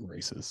 these Spartan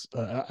races.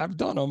 I've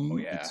done Oh them.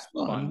 yeah, It's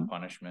fun fun.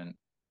 punishment.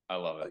 I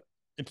love it.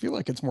 I feel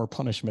like it's more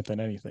punishment than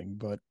anything.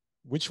 But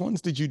which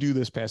ones did you do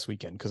this past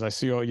weekend? Because I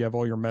see you have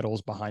all your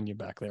medals behind you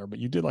back there, but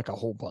you did like a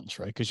whole bunch,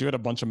 right? Because you had a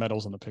bunch of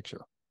medals in the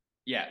picture.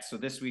 Yeah, so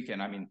this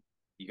weekend, I mean,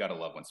 you gotta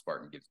love when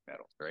Spartan gives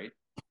medals, right?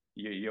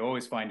 You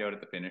always find out at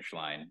the finish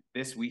line.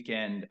 This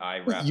weekend, I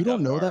Wait, you wrapped don't up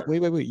know that?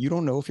 our. Wait. You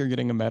don't know if you're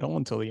getting a medal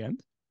until the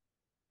end?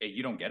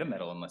 You don't get a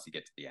medal unless you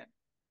get to the end.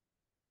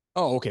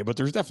 Oh, okay. But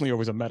there's definitely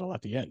always a medal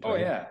at the end, Oh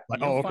right? yeah,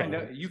 Like, you'll oh, find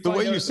okay. out. You The way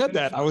find out you at the said finish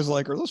that, I line. was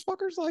like, are those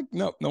fuckers like,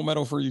 no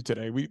medal for you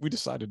today? We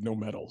decided no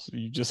medals.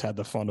 You just had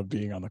the fun of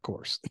being on the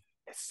course.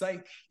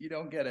 Psych, you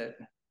don't get it.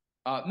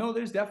 No,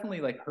 there's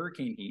definitely like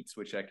hurricane heats,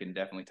 which I can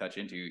definitely touch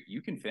into.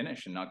 You can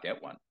finish and not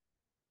get one.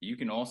 You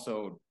can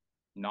also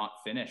not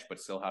finish, but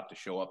still have to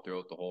show up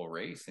throughout the whole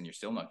race, and you're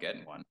still not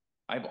getting one.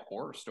 I have a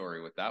horror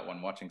story with that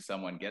one. Watching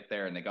someone get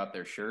there and they got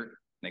their shirt, and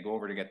they go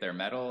over to get their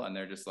medal, and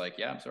they're just like,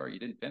 "Yeah, I'm sorry, you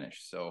didn't finish."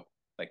 So,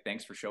 like,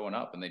 thanks for showing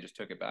up, and they just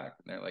took it back,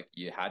 and they're like,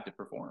 "You had to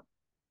perform."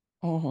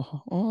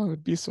 Oh, it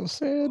would be so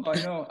sad. I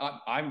know.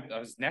 I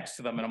was next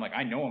to them, and I'm like,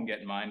 I know I'm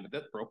getting mine, but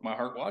that broke my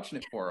heart watching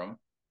it for them.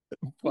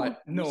 Poor But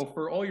person. no,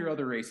 for all your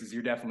other races,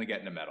 you're definitely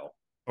getting a medal.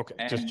 Okay,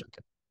 just And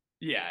checking.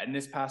 yeah, and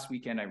this past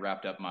weekend I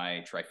wrapped up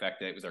my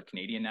trifecta. It was our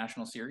Canadian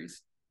National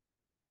Series.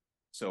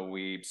 So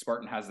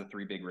Spartan has the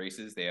three big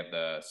races. They have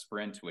the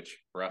sprint, which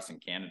for us in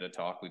Canada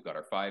talk, we've got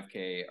our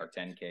 5K, our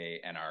 10K,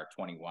 and our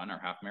 21, our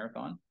half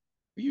marathon.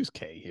 We use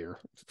K here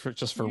for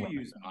You women.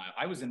 use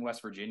I was in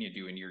West Virginia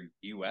doing your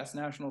US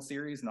National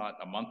Series not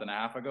a month and a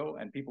half ago,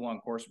 and people on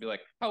course would be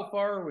like, "How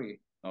far are we?"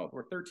 Oh,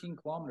 we're 13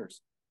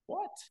 kilometers.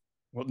 What?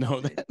 Well,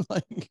 no, that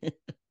like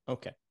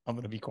okay, I'm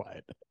gonna be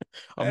quiet.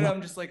 I'm And not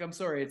I'm just like, I'm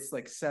sorry, it's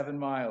like 7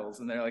 miles,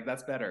 and they're like,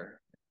 "That's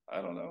better."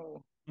 I don't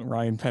know.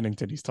 Ryan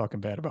Pennington. He's talking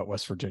bad about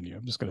West Virginia.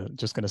 I'm just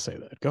gonna say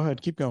that. Go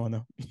ahead, keep going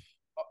though.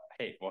 Oh,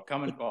 hey,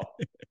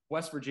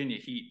 West Virginia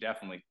heat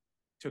definitely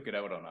took it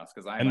out on us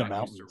because I'm And the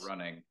not used to mountains.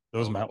 running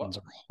Those those. Well, mountains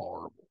are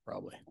horrible,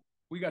 probably.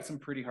 we got some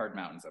pretty hard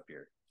mountains up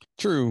here,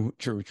 True,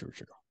 true, true,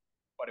 true.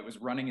 but it was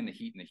running in the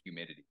heat and the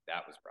humidity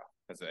that was rough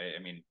because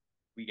I mean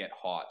we get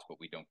hot, but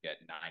we don't get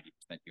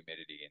 90%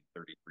 humidity and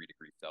 33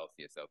 degrees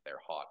Celsius out there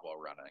hot while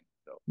running.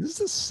 So This is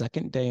the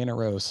second day in a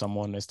row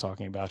someone is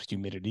talking about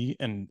humidity,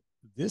 and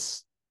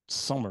this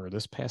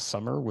past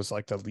summer was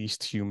like the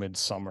least humid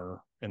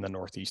summer in the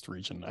Northeast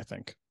region, I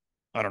think.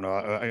 I don't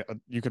know.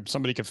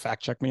 Somebody could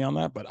fact check me on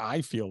that, but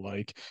I feel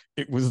like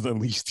it was the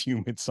least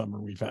humid summer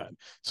we've had.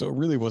 So it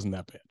really wasn't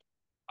that bad.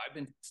 I've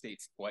been to the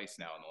States twice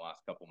now in the last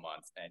couple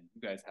months, and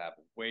you guys have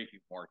way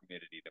more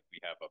humidity than we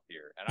have up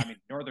here. And I mean,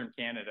 northern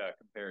Canada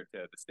compared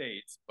to the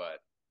States, but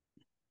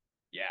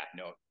yeah,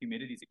 no,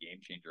 humidity is a game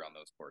changer on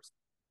those courses.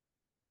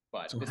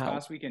 But So this how?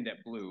 past weekend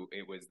at Blue,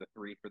 it was the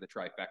three for the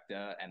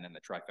trifecta, and then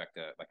the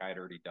trifecta. Like I had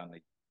already done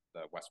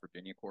the West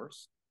Virginia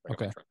course. So I got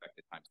my Okay.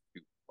 trifecta times two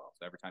as well.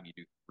 So every time you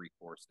do three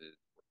courses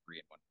or three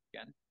in one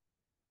weekend,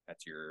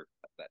 that's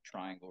that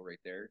triangle right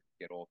there.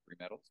 You get all three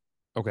medals.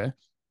 Okay.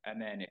 And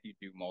then if you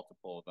do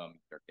multiple of them, you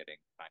start getting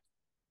times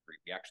three.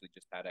 We actually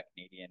just had a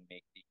Canadian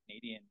make the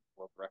Canadian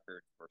world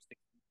record for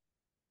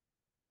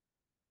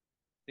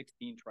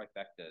 16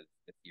 trifectas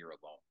this year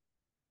alone.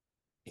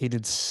 He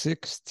did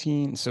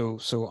 16. So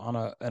on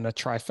a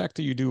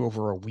trifecta you do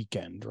over a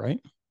weekend, right?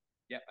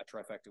 Yeah, a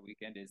trifecta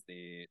weekend is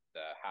the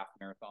half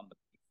marathon, the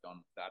beast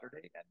on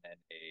Saturday, and then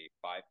a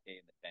 5K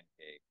and the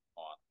 10K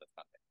on the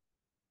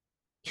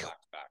Sunday, back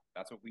to back.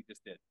 That's what we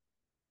just did.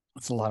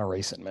 That's a lot of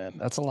racing, man.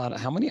 That's a lot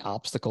of how many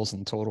obstacles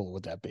in total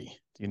would that be?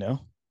 Do you know?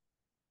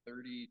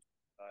 30,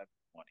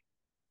 20,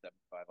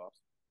 75 offs.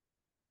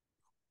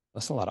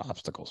 That's a lot of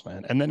obstacles,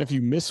 man. And then if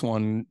you miss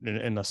one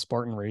in a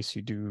Spartan race,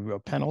 you do a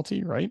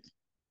penalty, right?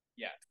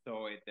 Yeah,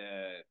 so it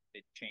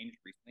changed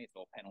recently. It's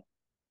all penalty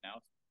now.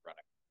 So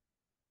running,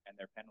 and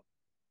they're penalties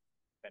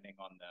depending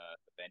on the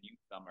venue.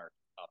 Some are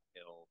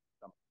uphill,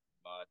 some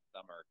mud,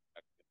 some are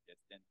a good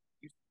distance.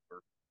 Used to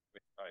work,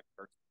 which I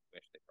personally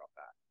wish they brought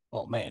back.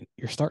 Oh man,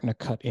 you're starting to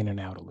cut in and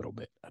out a little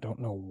bit. I don't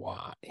know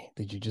why.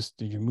 Did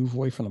you move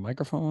away from the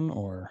microphone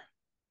or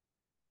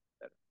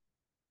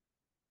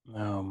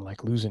no, I'm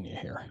like losing you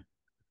here.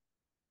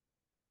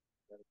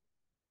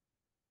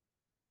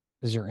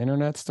 Is your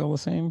internet still the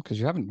same? Because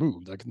you haven't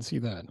moved. I can see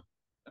that.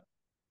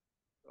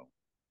 So,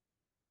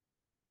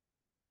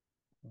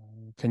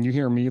 Can you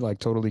hear me like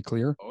totally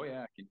clear? oh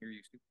yeah, I can hear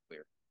you super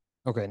clear.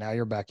 Okay, now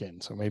you're back in.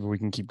 So maybe we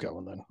can keep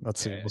going then. Let's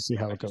see. Yeah, We'll see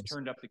how I it just goes.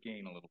 turned up the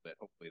gain a little bit.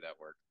 Hopefully that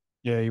works.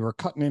 Yeah, you were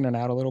cutting in and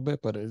out a little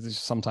bit, but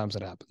sometimes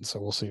it happens. So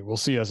we'll see. We'll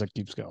see as it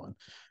keeps going.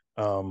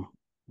 We're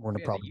Yeah,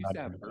 they probably used not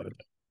to have even burpees,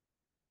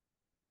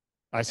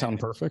 I sound and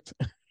perfect.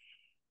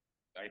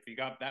 if you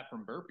got that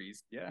from burpees,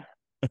 yeah,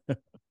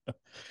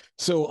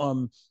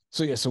 So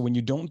so when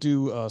you don't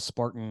do a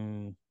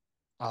Spartan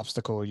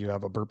obstacle, you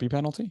have a burpee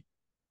penalty.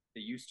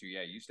 they used to.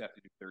 Yeah, you used to have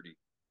to do 30,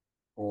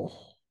 Oh,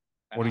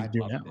 and what do I you do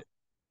loved now? it.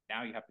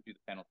 Now you have to do the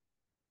penalty.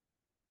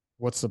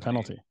 What's the So they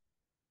penalty?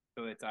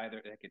 so it's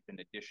either like it's an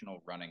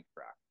additional running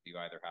track. You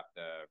either have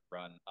to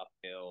run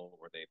uphill,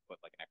 or they put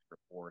like an extra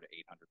 400 to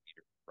 800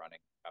 meters of running.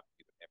 You have to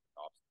do every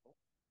obstacle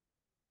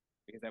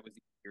because that was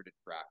easier to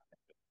track than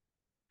just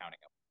counting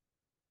up.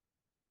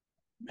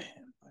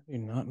 Man, I do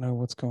not know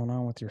what's going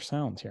on with your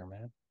sounds here,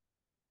 man.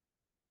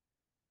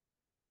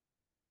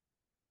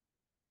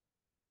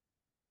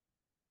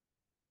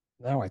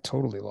 Now I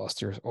totally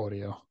lost your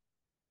audio.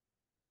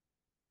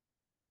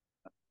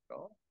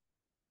 So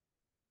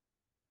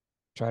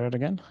Try it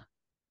again.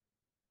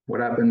 What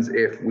happens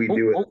if we Oh,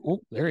 do it? oh, oh,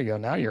 there you go.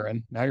 Now you're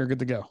in. Now you're good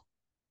to go.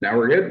 Now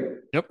we're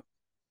good? Yep.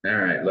 All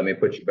right, let me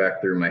put you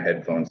back through my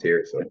headphones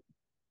here so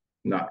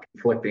not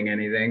conflicting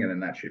anything, and then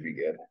that should be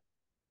good.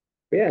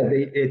 Yeah,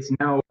 it's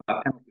now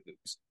penalty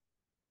loops.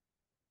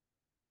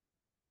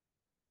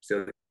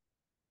 So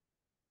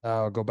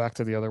Go back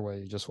to the other way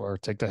you just were.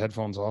 Take the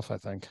headphones off, I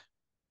think.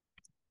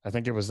 I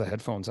think it was the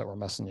headphones that were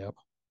messing you up.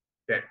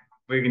 okay,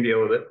 we can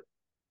deal with it.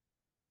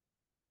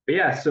 But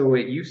yeah, so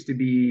it used to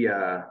be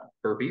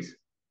burpees,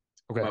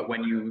 Okay. but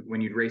when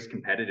you'd race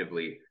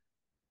competitively,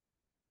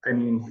 I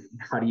mean,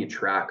 how do you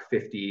track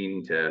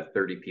 15 to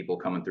 30 people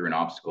coming through an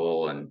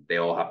obstacle and they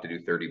all have to do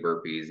 30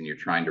 burpees and you're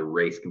trying to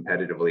race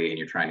competitively and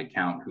you're trying to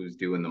count who's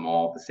doing them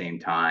all at the same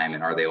time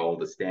and are they all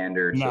the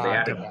standard? So they Nah,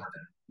 added duh.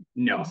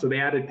 no, so they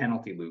added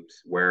penalty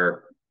loops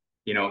where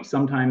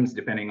sometimes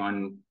depending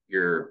on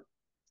your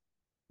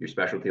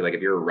specialty, like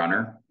if you're a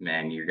runner,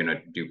 man, you're going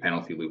to do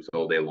penalty loops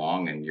all day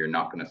long and you're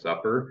not going to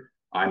suffer.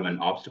 I'm an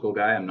obstacle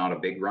guy. I'm not a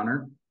big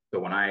runner. So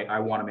when I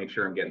want to make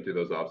sure I'm getting through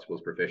those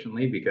obstacles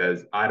proficiently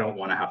because I don't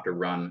want to have to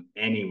run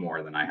any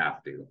more than I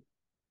have to.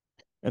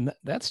 And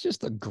that's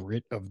just the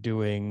grit of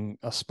doing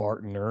a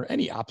Spartan or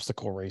any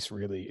obstacle race,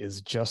 really,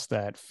 is just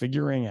that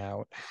figuring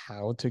out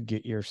how to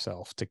get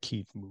yourself to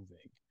keep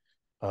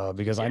moving.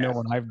 Because I know Yes.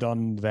 when I've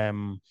done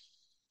them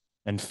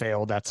and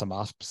failed at some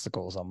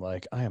obstacles, I'm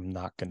like, I am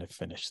not going to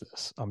finish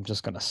this. I'm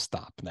just going to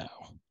stop now.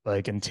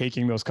 Like, and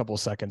taking those couple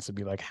of seconds to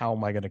be like, how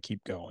am I going to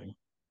keep going?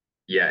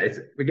 Yeah. It's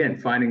again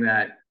finding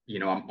that,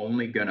 I'm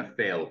only going to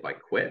fail if I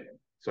quit.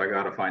 So I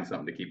got to find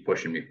something to keep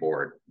pushing me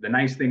forward. The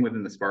nice thing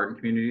within the Spartan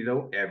community,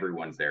 though,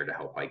 everyone's there to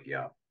help hype you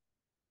up.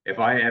 If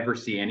I ever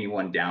see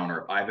anyone down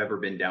or if I've ever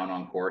been down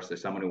on course,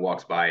 there's someone who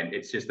walks by and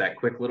it's just that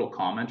quick little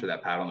comment or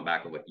that pat on the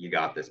back of like, you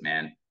got this,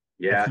 man.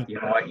 Yeah, you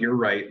know what? You're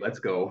right. Let's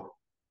go.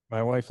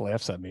 My wife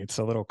laughs at me. It's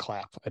a little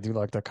clap. I do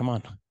like that. Come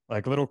on,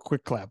 like a little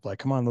quick clap. Like,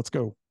 come on, let's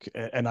go.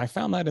 And I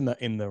found that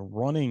in the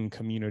running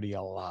community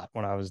a lot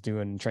when I was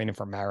doing training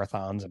for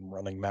marathons and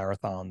running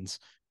marathons.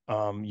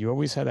 You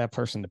always had that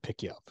person to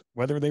pick you up,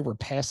 whether they were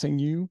passing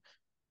you.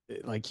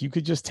 Like you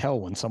could just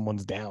tell when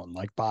someone's down,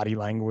 like body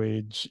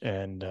language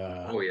and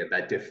Oh yeah,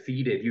 that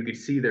defeated. You could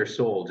see their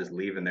soul just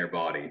leaving their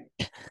body.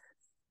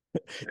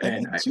 and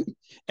And I, too,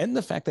 and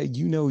the fact that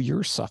you know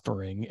you're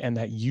suffering and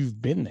that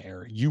you've been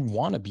there, you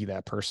want to be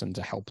that person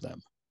to help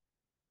them.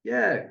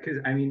 yeah,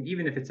 because I mean,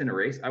 even if it's in a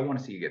race, I want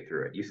to see you get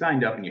through it. You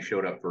signed up and you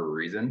showed up for a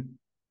reason.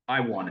 I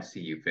want to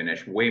see you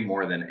finish way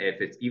more than if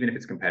it's even if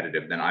it's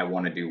competitive, then I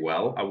want to do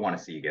well. I want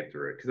to see you get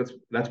through it because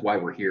that's why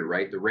we're here,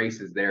 right? The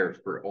race is there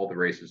for all the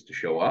races to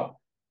show up.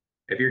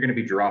 If you're going to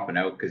be dropping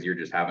out because you're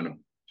just having a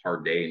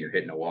hard day and you're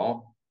hitting a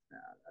wall, nah,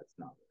 that's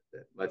not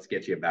worth it. Let's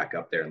get you back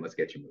up there and let's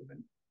get you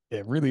moving.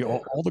 It really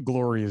all the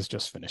glory is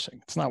just finishing.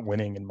 It's not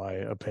winning, in my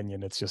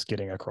opinion. It's just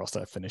getting across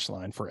that finish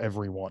line for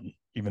everyone,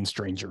 even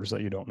strangers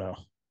that you don't know.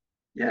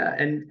 Yeah,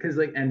 and because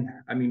and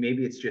I mean,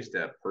 maybe it's just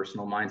a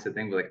personal mindset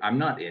thing, but like I'm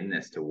not in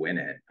this to win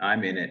it.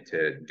 I'm in it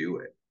to do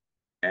it.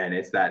 And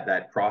it's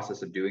that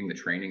process of doing the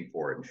training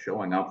for it and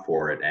showing up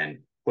for it and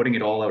putting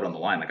it all out on the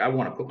line. Like I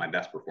want to put my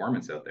best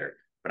performance out there,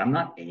 but I'm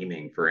not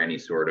aiming for any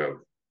sort of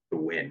to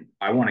win.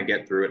 I want to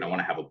get through it and I want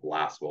to have a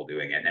blast while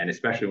doing it. And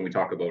especially when we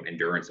talk about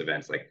endurance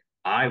events, like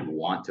I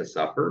want to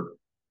suffer,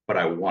 but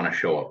I want to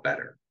show up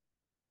better.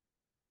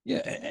 Yeah,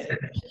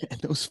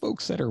 and those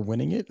folks that are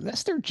winning it,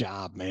 that's their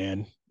job,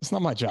 man. It's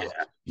not my job.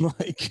 Yeah.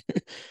 Like,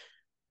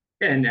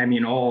 And I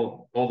mean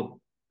all the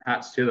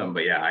hats to them,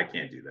 but yeah, I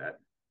can't do that.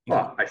 no,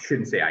 Well, I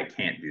shouldn't say I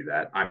can't do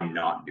that. I'm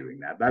not doing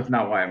that. That's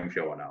not why I'm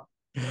showing up.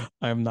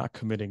 I'm not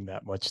committing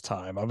that much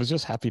time. I was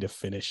just happy to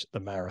finish the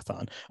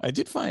marathon. I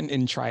did find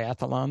in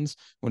triathlons,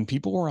 when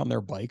people were on their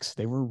bikes,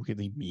 they were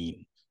really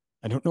mean.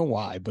 I don't know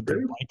why, but the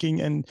Really?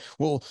 biking and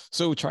well,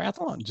 so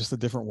triathlon, just a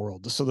different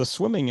world. So the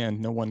swimming end,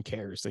 no one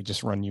cares. They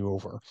just run you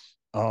over.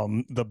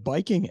 The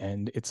biking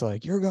end, it's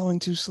like, you're going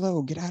too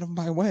slow. Get out of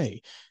my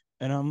way.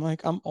 And I'm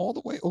like, I'm all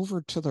the way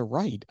over to the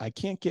right. I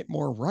can't get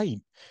more right.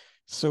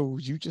 So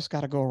you just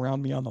got to go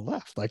around me on the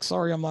left. Like,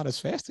 sorry, I'm not as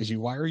fast as you.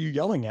 Why are you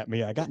yelling at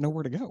me? I got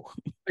nowhere to go.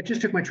 I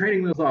just took my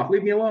training wheels off.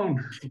 Leave me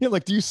alone. Yeah,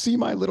 like, do you see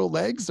my little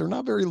legs? They're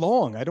not very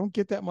long. I don't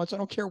get that much. I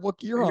don't care what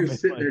gear You're I'm in.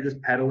 just sitting Like, there,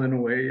 just pedaling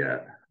away.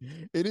 Yeah.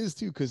 it is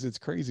too, because it's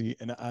crazy.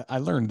 And I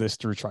learned this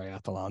through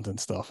triathlons and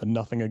stuff, and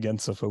nothing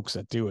against the folks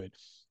that do it.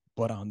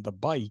 But on the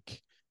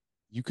bike,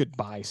 you could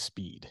buy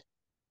speed.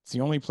 It's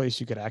the only place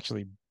you could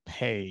actually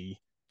pay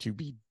to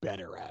be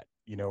better at,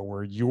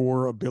 where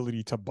your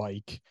ability to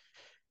bike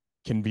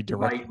can be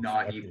directly Might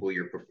not affected. equal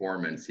your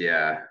performance.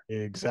 Yeah.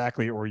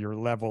 Exactly, or your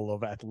level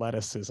of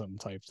athleticism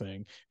type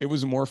thing. It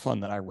was more fun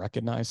that I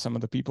recognized some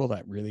of the people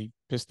that really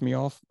pissed me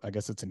off. I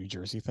guess it's a New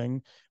Jersey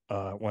thing.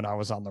 When I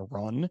was on the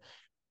run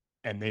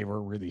and they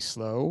were really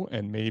slow,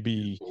 and Just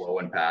maybe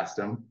blowing past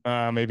them.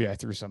 maybe I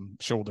threw some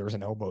shoulders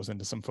and elbows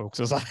into some folks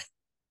as I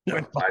No,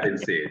 went by. I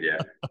didn't see it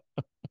yet.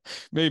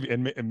 Maybe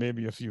and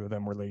maybe a few of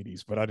them were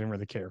ladies, but I didn't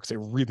really care because they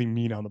were really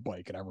mean on the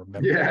bike, and I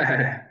remember.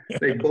 Yeah.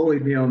 They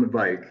bullied me on the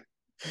bike.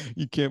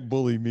 You can't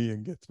bully me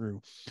and get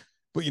through.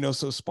 But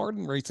so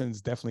Spartan racing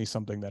is definitely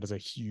something that is a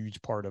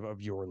huge part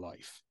of your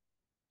life.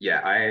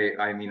 Yeah.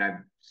 I mean, I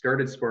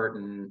started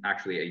Spartan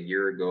actually a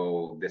year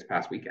ago this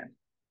past weekend.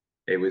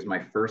 It was my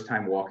first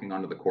time walking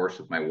onto the course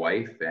with my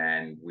wife,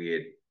 and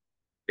it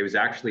was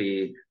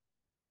actually,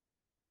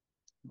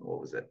 what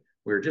was it?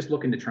 We were just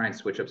looking to try and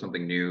switch up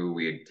something new.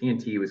 We had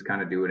TNT was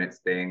kind of doing its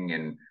thing,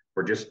 and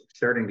we're just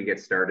starting to get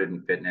started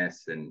in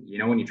fitness. And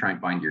when you try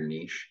and find your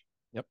niche,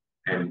 Yep.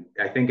 and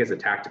I think as a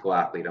tactical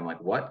athlete, I'm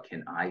like, what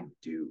can I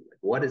do? Like,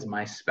 what is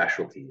my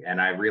specialty?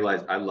 And I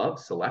realized I love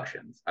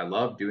selections. I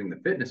love doing the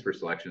fitness for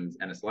selections,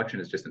 and a selection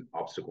is just an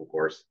obstacle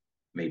course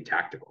made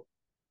tactical.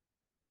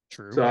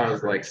 True. So I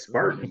was like,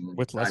 Spartan,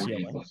 With less I mean,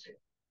 yelling.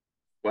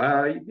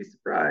 well, you'd be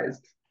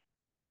surprised.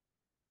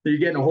 So you're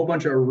getting a whole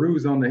bunch of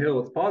roos on the hill.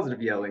 It's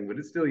positive yelling, but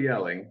it's still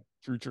yelling.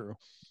 True, true.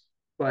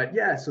 But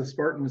yeah, so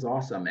Spartan was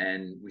awesome.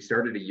 And we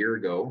started a year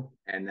ago.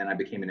 And then I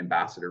became an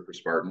ambassador for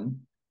Spartan,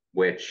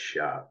 which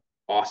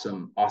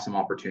awesome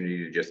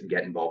opportunity to just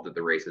get involved at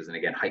the races. And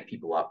again, hype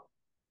people up,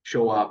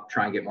 show up,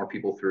 try and get more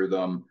people through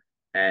them.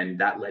 And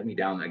that led me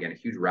down, again, a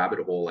huge rabbit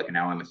hole. Like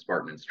now I'm a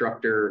Spartan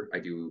instructor. I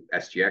do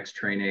SGX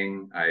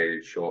training. I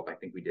show up, I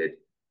think we did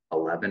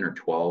 11 or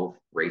 12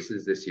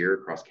 races this year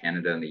across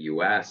Canada and the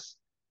US.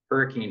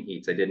 Hurricane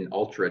heats. I did an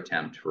ultra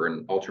attempt for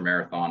an ultra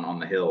marathon on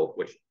the hill,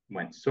 which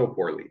went so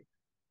poorly,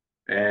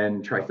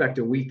 and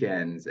trifecta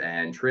weekends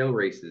and trail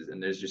races.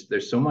 And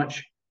there's so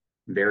much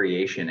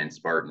variation in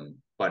Spartan,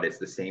 but it's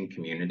the same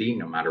community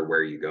no matter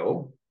where you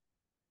go.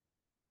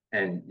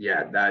 And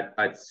yeah,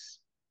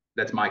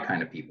 that's my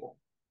kind of people.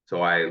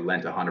 So I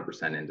lent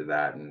 100% into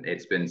that, and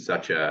it's been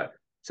such a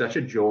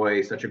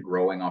joy, such a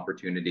growing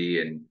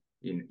opportunity. And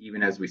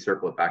even as we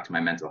circle it back to my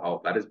mental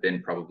health, that has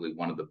been probably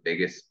one of the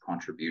biggest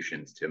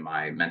contributions to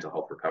my mental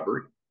health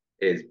recovery,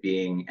 is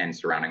being and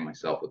surrounding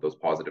myself with those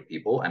positive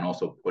people, and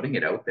also putting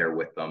it out there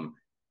with them,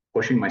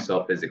 pushing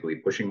myself physically,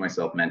 pushing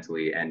myself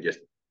mentally, and just,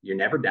 you're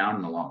never down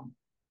and alone.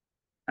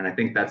 And I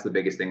think that's the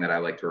biggest thing that I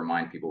like to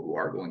remind people who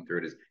are going through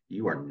it, is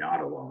you are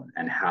not alone.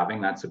 And having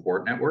that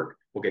support network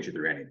will get you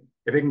through anything.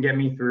 If it can get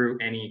me through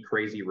any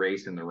crazy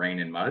race in the rain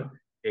and mud,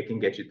 it can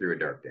get you through a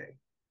dark day.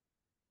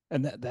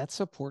 And that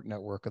support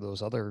network of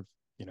those other,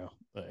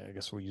 I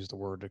guess we'll use the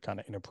word kind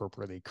of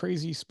inappropriately,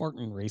 crazy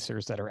Spartan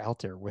racers that are out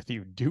there with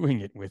you, doing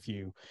it with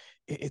you.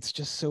 It's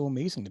just so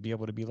amazing to be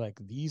able to be like,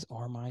 these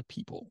are my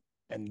people.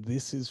 And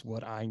this is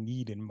what I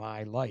need in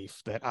my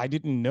life that I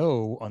didn't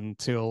know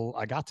until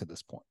I got to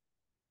this point.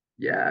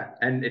 Yeah.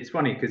 And it's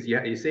funny because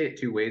you say it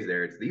two ways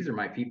there. It's, these are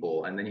my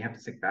people. And then you have to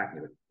think back and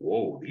you're like,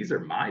 whoa, these are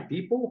my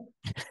people.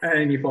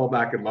 And you fall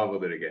back in love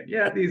with it again.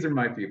 Yeah, these are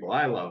my people.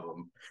 I love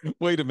them.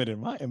 Wait a minute.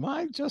 Am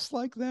I just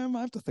like them?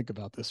 I have to think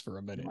about this for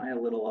a minute. Am I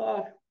a little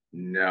off?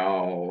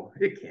 No,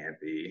 it can't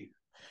be.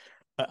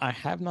 I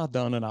have not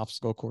done an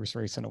obstacle course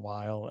race in a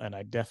while, and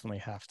I definitely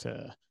have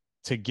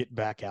to get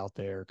back out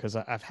there because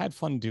I've had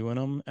fun doing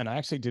them. And I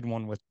actually did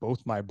one with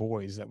both my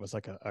boys that was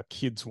like a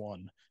kids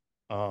one.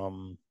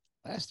 Um,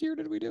 Last year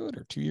did we do it,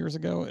 or 2 years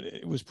ago?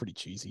 It was pretty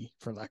cheesy,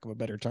 for lack of a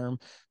better term.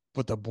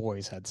 But the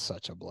boys had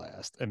such a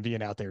blast, and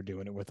being out there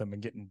doing it with them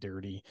and getting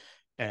dirty.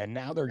 And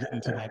now they're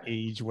getting to that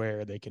age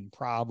where they can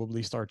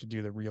probably start to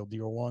do the real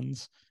deal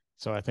ones.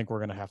 So I think we're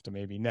gonna have to,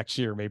 maybe next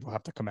year, maybe we'll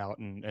have to come out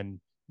and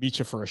meet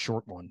you for a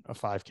short one, a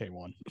 5K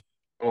one.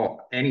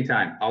 Oh,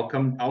 anytime. I'll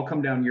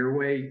come down your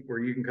way where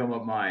you can come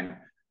up mine.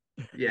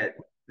 Yeah,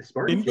 the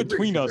Spartan In kid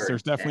between races us, are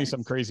there's definitely some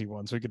intense. crazy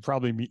ones. We could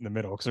probably meet in the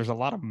middle because there's a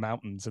lot of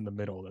mountains in the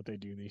middle that they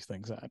do these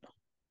things at.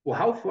 Well,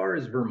 how far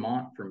is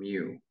Vermont from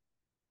you?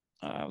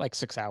 Like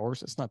 6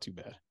 hours. It's not too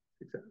bad.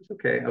 6 hours.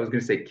 Okay. I was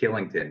going to say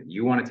Killington.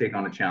 You want to take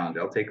on a challenge?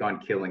 I'll take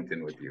on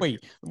Killington with you. Wait.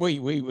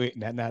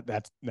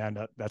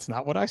 That's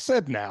not what I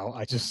said now.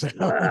 I just said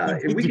I'm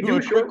willing to We could do do a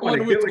a short quick one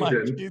one at with my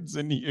Killington. kids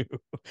and you.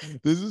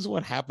 This is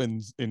what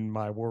happens in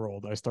my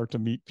world. I start to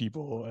meet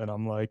people and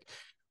I'm like,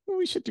 well,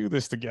 we should do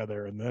this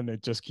together. And then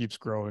it just keeps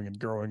growing and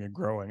growing and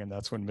growing. And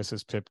that's when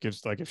Mrs. Pip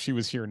gives, like, if she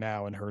was here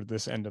now and heard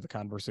this end of the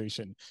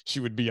conversation, she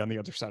would be on the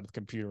other side of the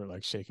computer,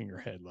 like shaking her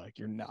head, like,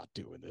 you're not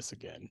doing this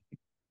again.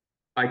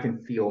 I can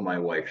feel my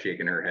wife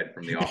shaking her head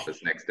from the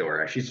office next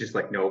door. She's just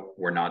like, nope,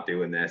 we're not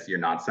doing this. You're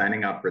not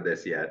signing up for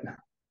this yet.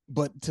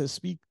 But to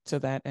speak to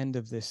that end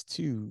of this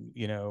too,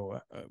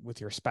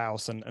 with your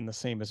spouse and the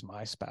same as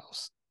my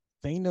spouse,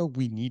 they know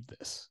we need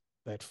this,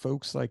 that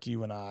folks like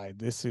you and I,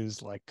 this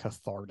is like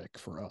cathartic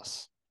for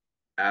us.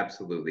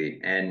 Absolutely.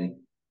 And,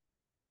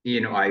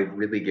 I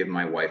really give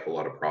my wife a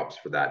lot of props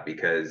for that,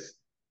 because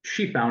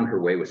she found her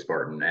way with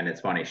Spartan. And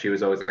it's funny. She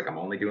was always like, I'm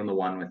only doing the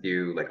one with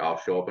you. Like, I'll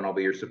show up and I'll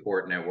be your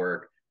support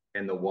network.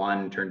 And the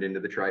one turned into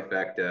the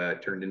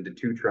trifecta, turned into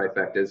two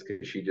trifectas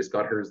because she just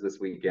got hers this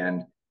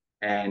weekend.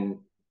 And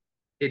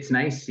it's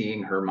nice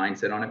seeing her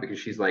mindset on it, because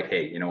she's like,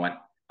 hey, you know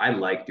what? I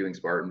like doing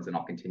Spartans and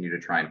I'll continue to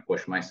try and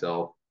push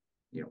myself,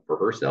 for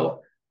herself.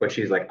 But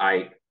she's like,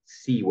 I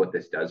see what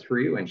this does for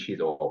you. And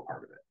she's all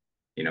part of it.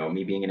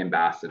 Me being an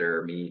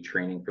ambassador, me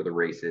training for the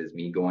races,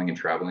 me going and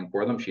traveling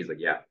for them. She's like,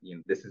 yeah,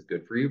 this is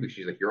good for you, because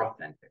she's like, you're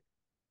authentic.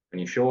 When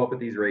you show up at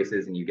these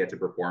races and you get to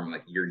perform,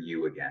 like, you're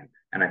you again.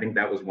 And I think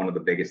that was one of the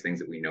biggest things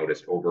that we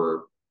noticed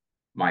over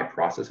my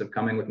process of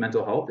coming with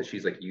mental health, is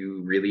she's like,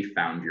 you really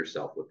found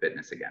yourself with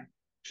fitness again.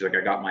 She's like,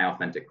 I got my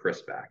authentic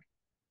Chris back.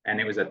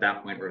 And it was at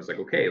that point where I was like,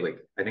 okay, like,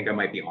 I think I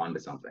might be onto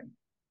something.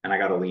 And I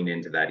got to lean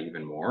into that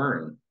even more.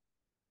 And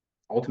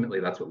ultimately,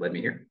 that's what led me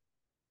here.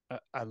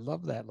 I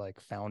love that,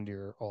 like, found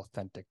your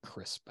authentic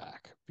Chris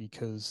back,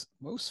 because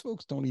most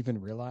folks don't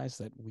even realize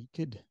that we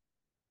could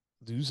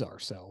lose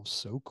ourselves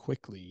so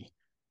quickly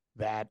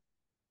that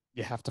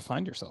you have to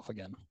find yourself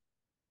again.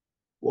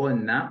 Well,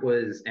 and it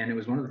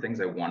was one of the things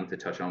I wanted to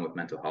touch on with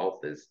mental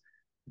health, is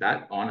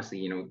that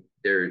honestly,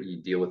 there you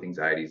deal with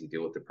anxieties, you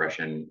deal with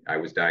depression. I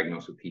was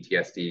diagnosed with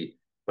PTSD,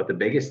 but the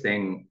biggest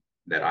thing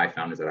that I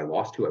found is that I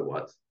lost who I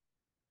was.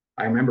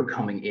 I remember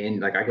coming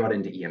in, like, I got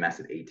into EMS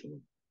at 18.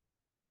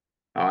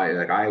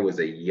 I was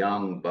a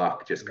young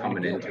buck just Way to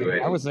coming go, into man.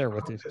 I it. was there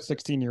with you.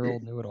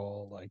 16-year-old knew it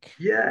all. Like,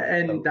 Yeah,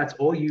 and so that's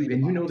all you, same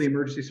and you know the advice.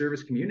 emergency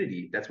service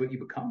community, that's what you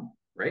become,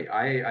 right?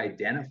 I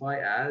identify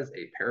as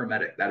a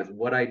paramedic. That is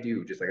what I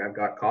do. Just like I've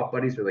got cop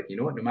buddies who are like, you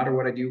know what, no matter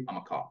what I do, I'm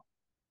a cop.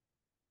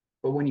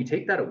 But when you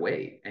take that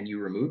away and you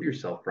remove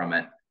yourself from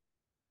it,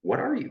 what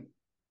are you?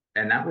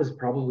 And that was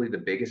probably the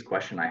biggest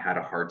question I had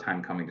a hard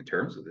time coming to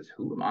terms with is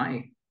who am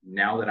I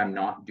now that I'm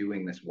not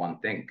doing this one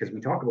thing? Because we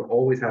talk about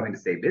always having to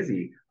stay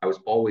busy. I was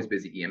always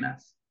busy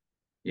EMS.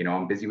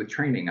 I'm busy with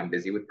training, I'm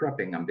busy with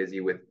prepping, I'm busy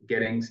with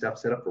getting stuff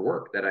set up for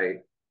work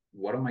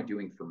what am I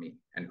doing for me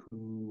and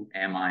who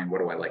am I and what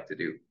do I like to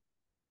do?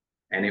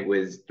 And it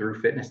was through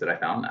fitness that I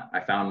found that.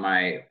 I found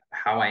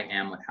how I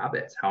am with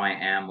habits, how I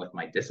am with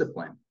my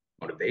discipline,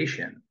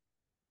 motivation.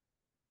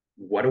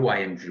 What do I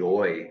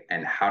enjoy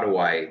and how do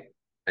I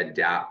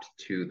adapt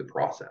to the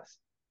process?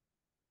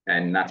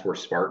 And that's where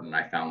Spartan,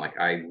 I found like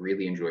I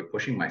really enjoy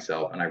pushing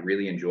myself and I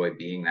really enjoy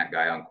being that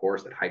guy on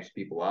course that hypes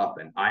people up.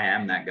 And I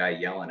am that guy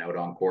yelling out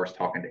on course,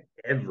 talking to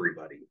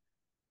everybody.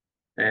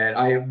 And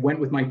I went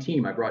with my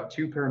team. I brought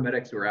two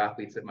paramedics who are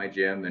athletes at my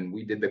gym and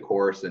we did the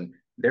course and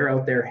they're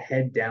out there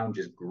head down,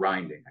 just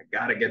grinding. I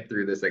got to get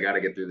through this. I got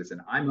to get through this.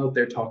 And I'm out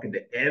there talking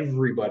to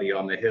everybody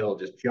on the hill,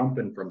 just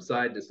jumping from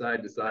side to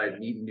side to side,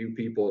 meeting new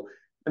people.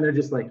 And they're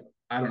just like,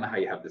 I don't know how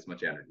you have this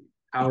much energy.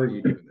 How are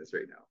you doing this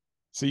right now?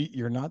 See,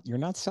 you're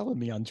not selling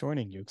me on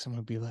joining you because I'm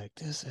gonna be like,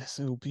 this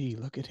SOB,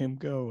 look at him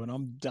go, and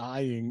I'm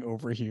dying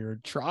over here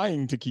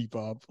trying to keep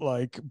up.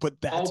 Like, but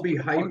I'll that's be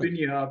part of hyping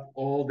you up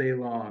all day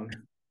long.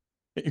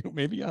 it.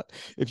 Maybe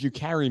if you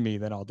carry me,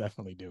 then I'll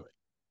definitely do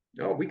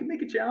Oh, we can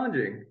make it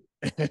challenging.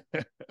 it.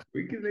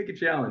 We can make it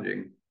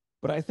challenging.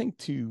 But I think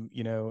too,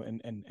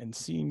 and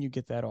seeing you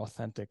get that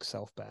authentic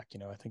self back,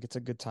 I think it's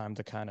a good time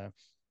to kind of,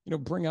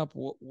 bring up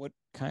what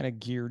kind of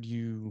geared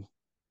you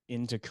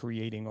into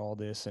creating all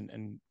this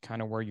and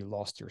kind of where you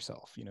lost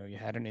yourself. You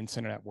had an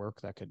incident at work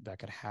that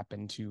could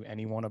happen to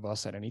any one of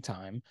us at any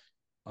time.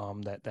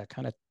 That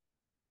kind of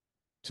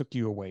took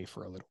you away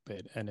for a little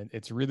bit, and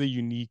it's really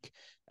unique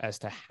as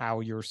to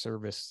how your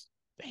service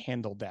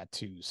handled that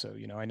too. So,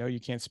 I know you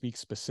can't speak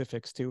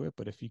specifics to it,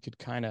 but if you could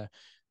kind of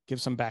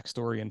give some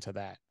backstory into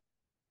that.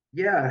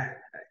 Yeah,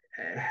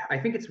 I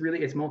think it's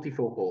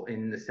multifocal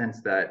in the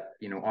sense that,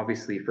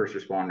 obviously first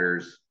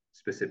responders,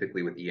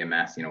 specifically with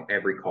EMS,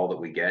 every call that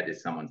we get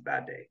is someone's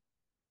bad day.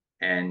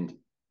 And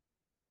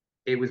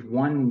it was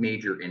one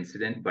major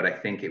incident, but I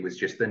think it was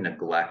just the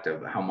neglect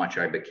of how much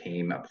I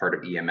became a part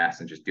of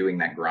EMS and just doing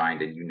that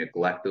grind. And you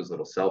neglect those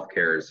little self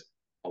cares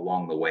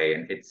along the way.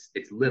 And it's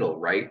little,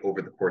 right?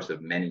 Over the course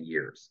of many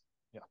years.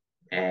 Yeah.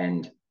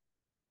 And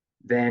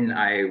then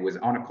I was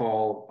on a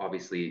call.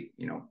 Obviously,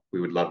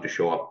 we would love to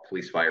show up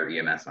police, fire,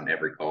 EMS on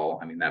every call.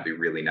 I mean, that'd be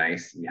really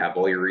nice. You have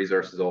all your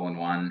resources all in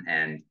one.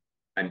 And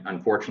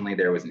unfortunately,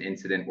 there was an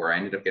incident where I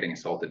ended up getting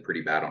assaulted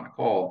pretty bad on a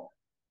call.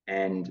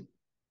 And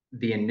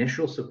the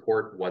initial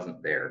support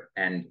wasn't there.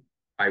 And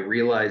I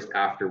realized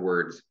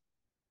afterwards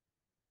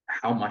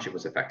how much it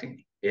was affecting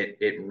me.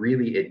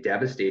 It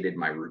devastated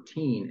my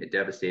routine. It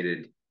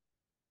devastated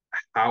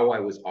how I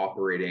was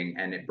operating.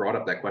 And it brought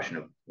up that question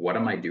of what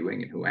am I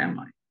doing and who am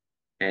I?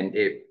 And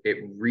it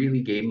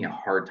really gave me a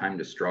hard time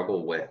to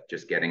struggle with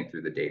just getting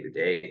through the day to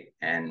day.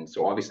 And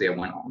so obviously I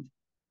went home.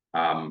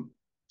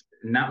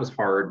 And that was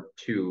hard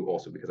too,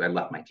 also because I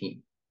left my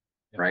team.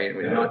 Right. I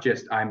mean, not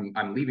just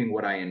I'm leaving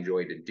what I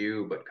enjoy to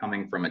do, but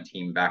coming from a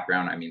team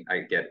background, I mean, I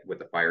get with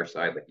the fire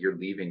side, like you're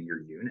leaving your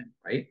unit,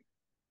 right?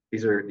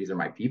 These are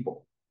my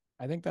people.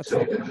 I think that's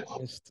So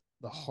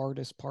the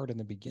hardest part in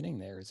the beginning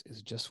there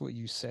is just what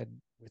you said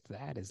with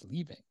that is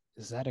leaving,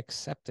 is that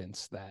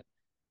acceptance that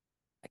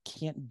I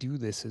can't do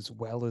this as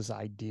well as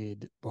I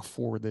did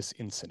before this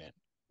incident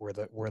where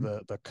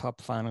the cup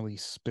finally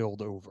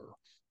spilled over.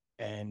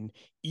 And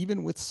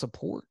even with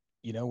support,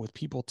 with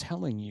people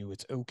telling you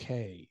it's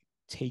okay,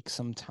 take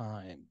some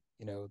time,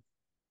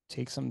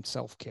 take some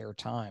self-care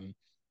time.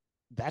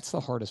 That's the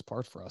hardest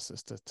part for us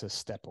is to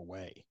step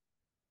away.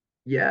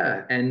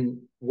 yeah, and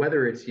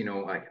whether it's,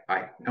 like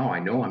I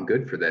know I'm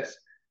good for this,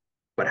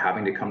 but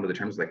having to come to the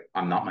terms like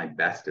I'm not my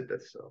best at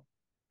this, so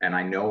and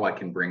I know I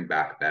can bring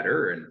back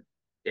better. And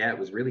yeah, it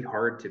was really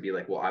hard to be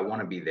like, well, I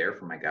want to be there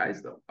for my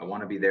guys though. I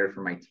want to be there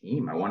for my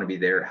team. I want to be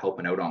there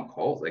helping out on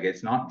calls. Like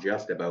it's not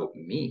just about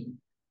me.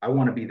 I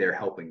want to be there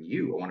helping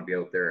you. I want to be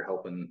out there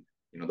helping,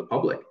 the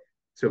public.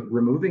 So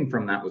removing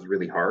from that was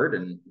really hard.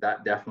 And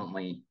that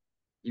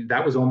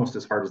was almost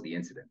as hard as the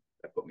incident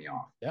that put me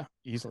off. Yeah,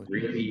 easily.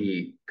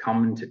 Really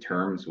coming to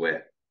terms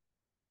with,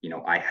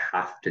 I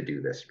have to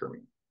do this for me.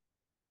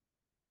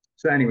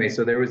 So anyway,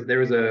 so there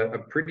was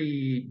a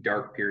pretty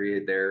dark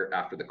period there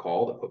after the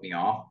call that put me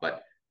off.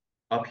 But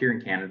up here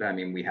in Canada, I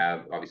mean, we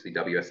have obviously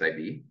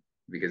WSIB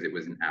because it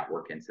was an at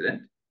work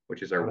incident,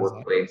 which is our What is that?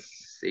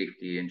 Workplace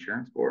Safety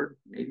Insurance Board,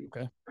 maybe.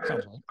 Okay.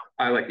 Sounds right.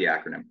 I like the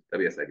acronym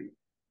WSIB.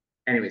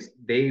 Anyways,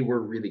 they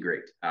were really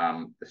great.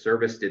 The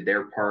service did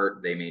their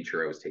part. They made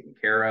sure I was taken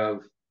care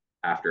of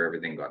after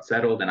everything got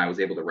settled, and I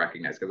was able to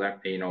recognize because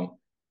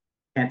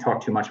can't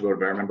talk too much about it,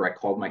 but I remember I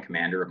called my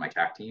commander of my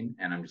TAC team,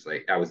 and I'm just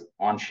like, I was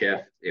on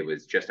shift. It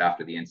was just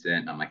after the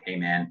incident. And I'm like, hey,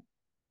 man.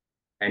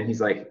 And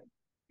he's like,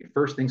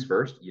 first things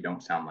first, you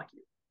don't sound like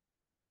you.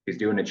 He's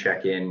doing a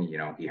check-in.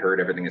 He heard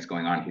everything that's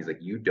going on. He's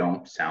like, you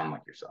don't sound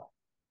like yourself.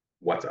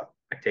 What's up?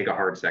 Like, take a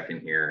hard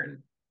second here, and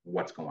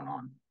what's going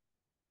on?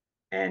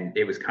 And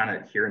it was kind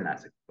of hearing that.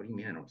 It's like, what do you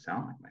mean I don't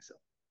sound like myself?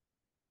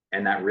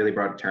 And that really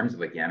brought to terms of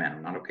like, yeah, man,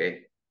 I'm not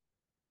okay.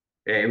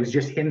 It was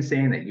just him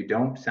saying that you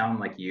don't sound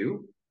like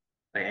you.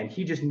 And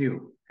he just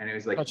knew. And it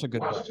was like, such a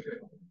good, wow.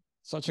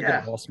 Such a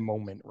good boss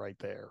moment right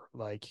there.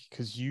 Like,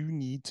 because you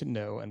need to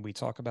know, and we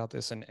talk about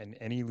this in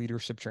any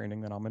leadership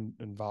training that I'm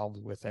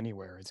involved with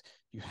anywhere, is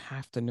you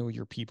have to know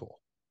your people,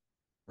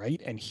 right?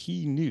 And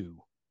he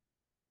knew,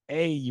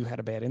 A, you had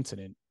a bad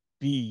incident.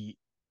 B,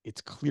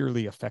 it's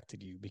clearly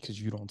affected you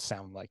because you don't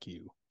sound like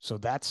you. So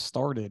that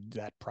started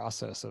that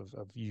process of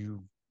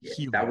you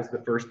healing. That was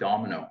the first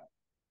domino.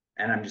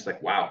 And I'm just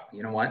like, wow,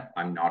 you know what?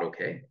 I'm not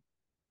okay.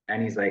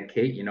 And he's like,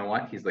 Kate, you know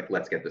what? He's like,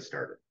 let's get this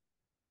started.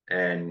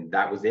 And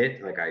that was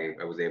it. Like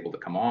I was able to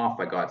come off.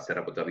 I got set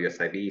up with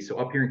WSIB. So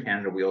up here in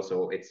Canada,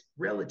 it's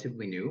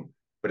relatively new,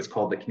 but it's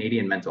called the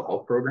Canadian Mental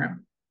Health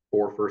Program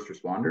for first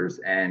responders.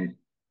 And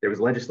there was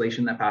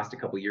legislation that passed a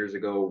couple of years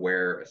ago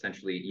where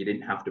essentially you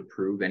didn't have to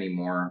prove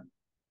anymore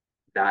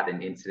that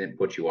an incident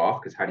put you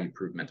off, because how do you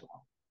prove mental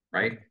health,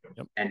 right?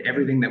 Yep. And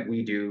everything that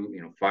we do,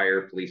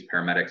 fire, police,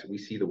 paramedics, we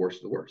see the worst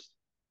of the worst.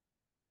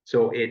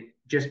 So it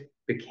just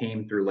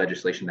became through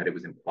legislation that it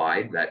was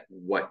implied that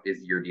what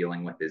is you're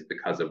dealing with is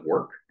because of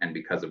work and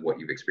because of what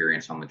you've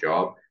experienced on the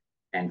job.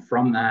 And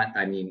from that,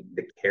 I mean,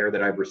 the care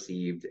that I've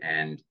received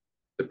and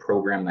the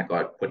program that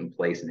got put in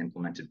place and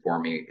implemented for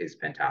me is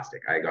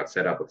fantastic. I got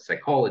set up with a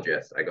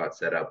psychologist. I got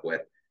set up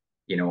with,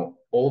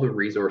 all the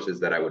resources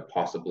that I would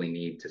possibly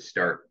need to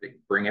start,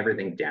 bring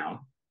everything down,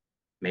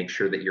 make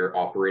sure that you're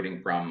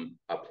operating from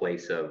a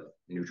place of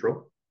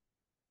neutral,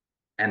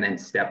 and then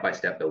step by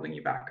step building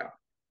you back up.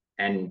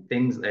 And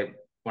things like,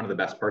 one of the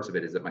best parts of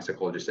it is that my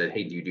psychologist said,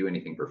 hey, do you do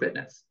anything for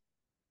fitness?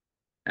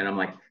 And I'm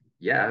like,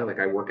 yeah, like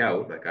I work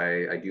out, like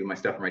I do my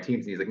stuff for my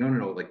teams. And he's like,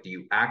 no, like, do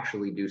you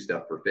actually do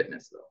stuff for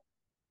fitness though?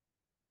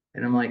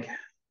 And I'm like,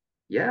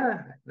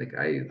 yeah, like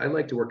I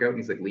like to work out. And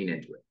he's like, lean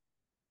into it.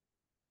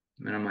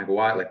 And I'm like,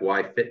 why? Like,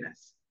 why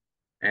fitness?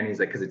 And he's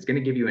like, because it's going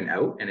to give you an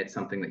out, and it's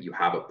something that you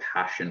have a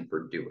passion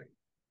for doing.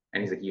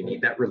 And he's like, you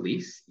need that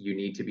release. You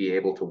need to be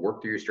able to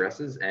work through your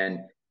stresses. And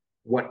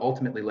what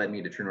ultimately led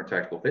me to True North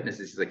Tactical Fitness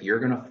is he's like, you're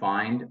going to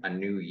find a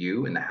new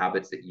you in the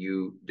habits that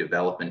you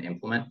develop and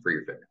implement for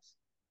your fitness.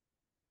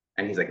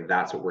 And he's like,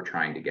 that's what we're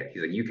trying to get.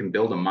 He's like, you can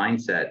build a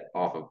mindset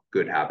off of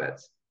good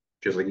habits,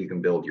 just like you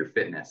can build your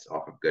fitness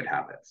off of good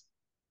habits.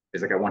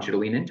 He's like, I want you to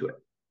lean into it.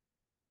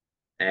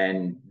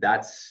 And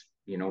that's,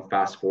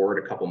 fast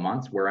forward a couple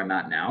months where I'm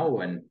at now,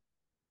 and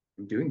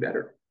I'm doing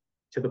better,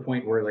 to the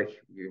point where, like,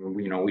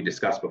 we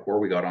discussed before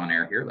we got on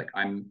air here, like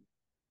I'm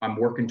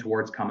working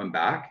towards coming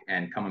back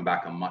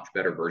a much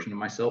better version of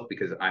myself,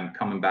 because I'm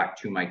coming back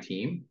to my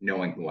team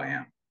knowing who I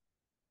am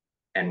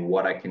and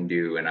what I can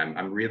do. And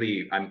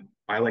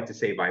I like to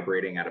say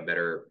vibrating at a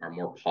better or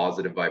more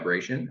positive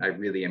vibration. I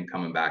really am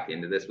coming back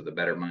into this with a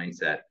better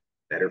mindset,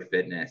 better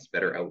fitness,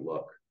 better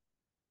outlook.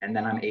 And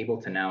then I'm able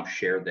to now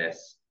share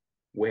this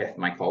with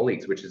my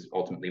colleagues, which is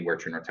ultimately where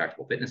True North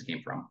Tactical Fitness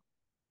came from.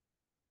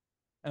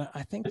 And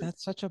I think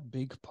that's such a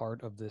big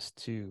part of this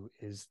too,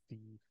 is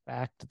the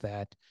fact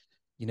that,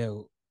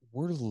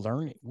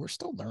 we're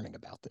still learning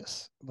about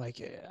this. Like,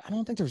 I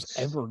don't think there's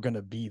ever going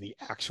to be the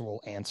actual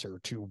answer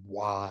to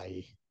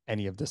why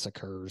any of this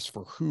occurs,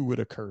 for who it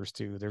occurs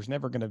to. There's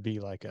never going to be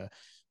like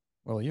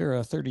well, you're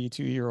a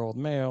 32-year-old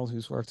male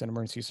who's worked in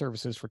emergency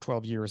services for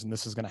 12 years, and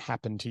this is going to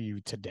happen to you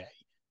today.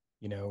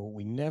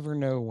 We never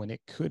know when it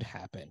could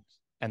happen.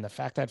 And the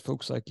fact that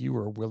folks like you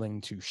are willing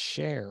to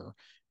share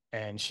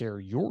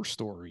your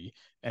story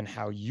and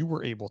how you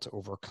were able to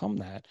overcome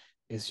that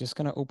is just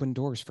going to open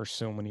doors for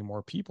so many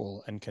more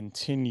people and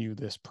continue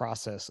this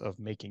process of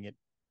making it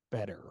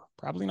better.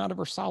 Probably not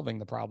ever solving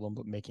the problem,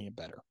 but making it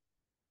better.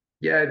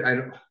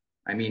 Yeah,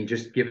 I mean,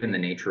 just given the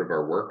nature of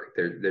our work,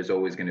 there's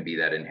always going to be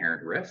that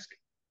inherent risk.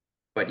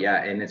 But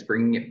yeah, and it's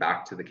bringing it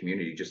back to the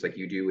community, just like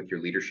you do with your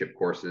leadership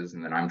courses,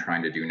 and that I'm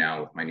trying to do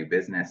now with my new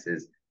business,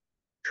 is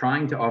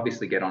trying to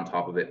obviously get on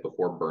top of it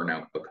before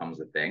burnout becomes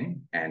a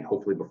thing, and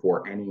hopefully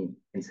before any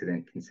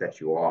incident can set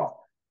you off.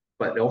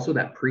 But also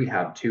that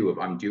prehab too, of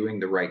I'm doing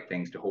the right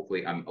things to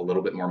hopefully I'm a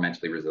little bit more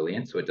mentally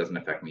resilient so it doesn't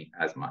affect me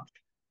as much.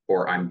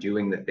 Or I'm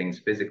doing the things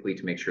physically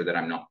to make sure that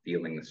I'm not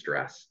feeling the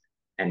stress.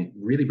 And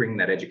really bringing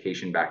that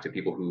education back to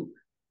people who,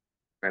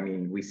 I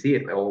mean, we see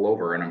it all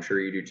over, and I'm sure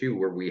you do too,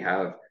 where we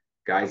have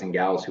guys and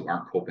gals who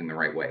aren't coping the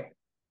right way,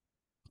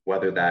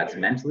 whether that's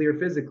mentally or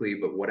physically,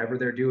 but whatever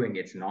they're doing,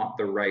 it's not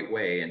the right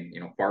way. And,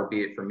 far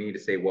be it from me to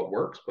say what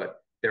works,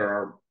 but there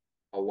are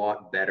a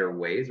lot better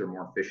ways or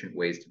more efficient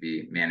ways to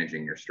be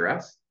managing your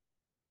stress.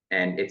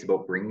 And it's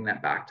about bringing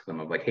that back to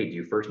them of like, hey, do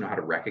you first know how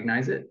to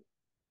recognize it?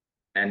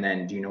 And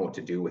then do you know what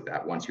to do with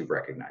that once you've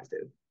recognized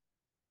it?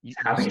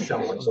 Having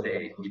someone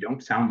say, you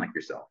don't sound like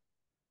yourself.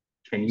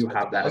 Can you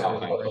have that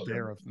right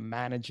there of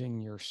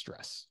managing your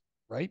stress,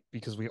 right?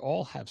 Because we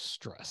all have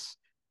stress.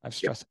 I have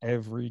stress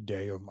every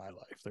day of my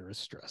life. There is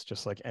stress,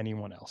 just like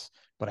anyone else.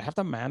 But I have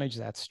to manage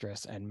that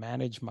stress and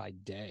manage my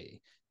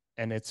day.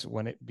 And it's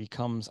when it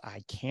becomes,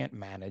 I can't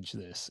manage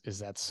this, is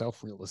that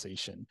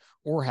self-realization,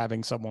 or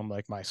having someone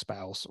like my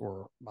spouse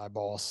or my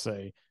boss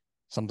say,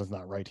 something's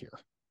not right here.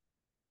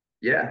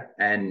 Yeah.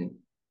 And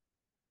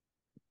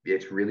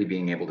it's really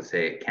being able to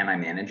say, can I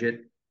manage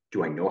it?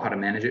 Do I know how to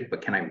manage it?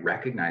 But can I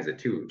recognize it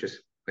too? Just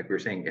like we were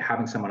saying,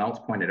 having someone else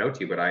point it out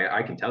to you, but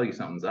I can tell you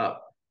something's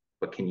up.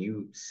 But can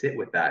you sit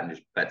with that and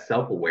just that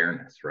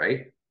self-awareness,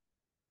 right?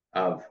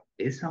 Of,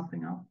 is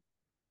something up?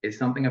 Is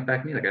something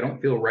affecting me? Like, I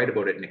don't feel right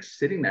about it. And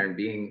sitting there and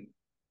being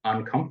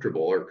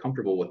uncomfortable or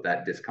comfortable with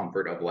that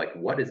discomfort of like,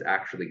 what is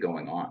actually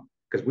going on?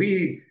 Because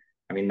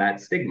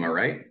that stigma,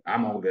 right?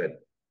 I'm all good.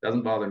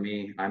 Doesn't bother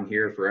me. I'm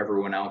here for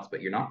everyone else,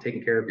 but you're not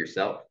taking care of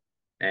yourself.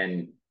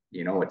 And,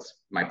 it's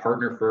my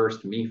partner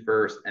first, me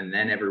first, and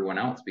then everyone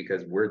else,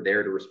 because we're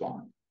there to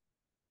respond.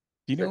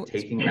 So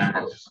taking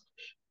that.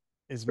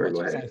 As much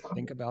as I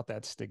think about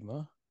that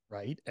stigma,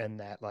 right? And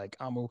that like,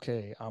 I'm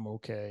okay.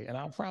 And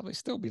I'll probably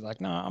still be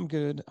like, nah, I'm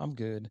good.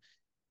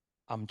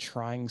 I'm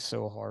trying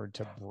so hard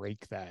to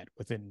break that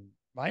within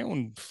my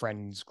own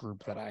friends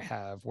group that I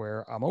have,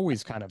 where I'm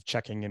always kind of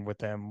checking in with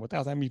them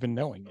without them even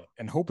knowing it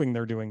and hoping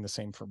they're doing the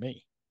same for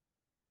me.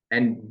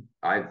 And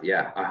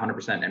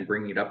 100%. And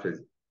bringing it up to,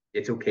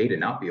 it's okay to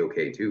not be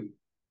okay too.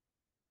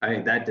 I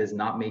mean, that does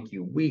not make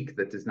you weak.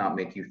 That does not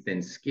make you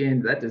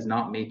thin-skinned. That does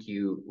not make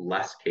you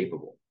less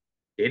capable.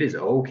 It is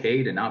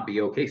okay to not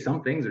be okay.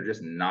 Some things are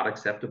just not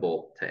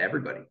acceptable to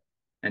everybody.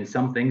 And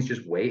some things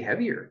just weigh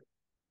heavier.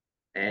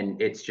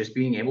 And it's just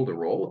being able to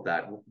roll with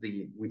that.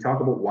 We talk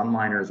about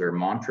one-liners or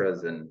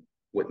mantras, and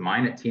with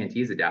mine at TNT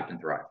is adapt and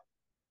thrive.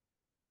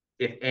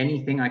 If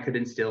anything I could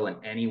instill in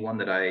anyone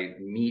that I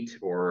meet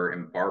or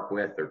embark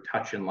with or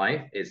touch in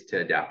life is to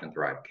adapt and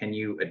thrive. Can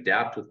you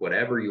adapt with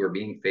whatever you are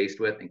being faced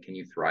with, and can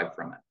you thrive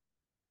from it?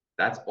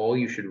 That's all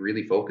you should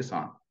really focus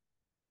on.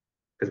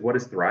 Because what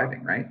is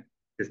thriving, right?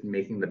 Just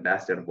making the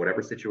best out of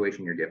whatever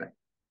situation you're given.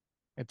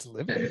 It's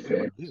living.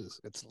 It is.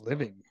 It's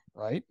living,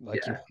 right?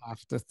 Like you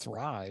have to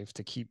thrive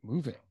to keep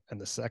moving. And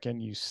the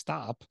second you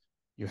stop,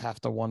 you have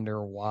to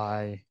wonder,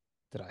 why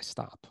did I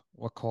stop?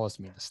 What caused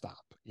me to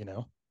stop?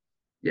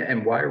 Yeah.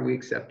 And why are we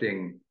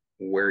accepting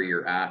where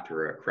you're at,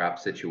 or a crap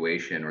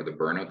situation, or the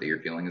burnout that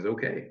you're feeling is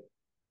okay?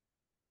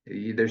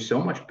 There's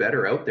so much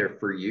better out there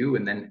for you.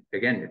 And then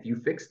again, if you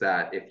fix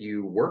that, if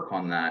you work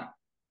on that,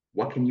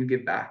 what can you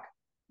give back?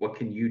 What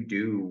can you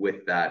do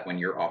with that when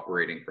you're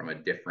operating from a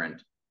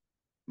different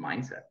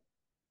mindset?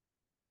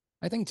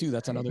 I think too,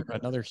 that's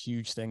another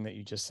huge thing that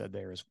you just said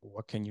there, is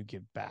what can you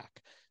give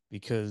back?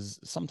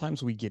 Because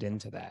sometimes we get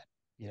into that,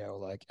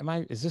 like,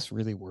 is this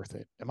really worth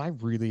it? Am I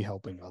really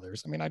helping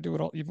others? I mean, I do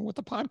it all, even with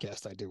the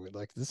podcast, I do it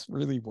like, is this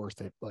really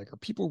worth it? Like, are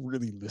people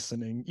really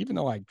listening? Even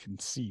though I can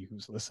see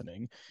who's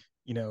listening,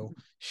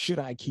 should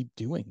I keep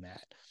doing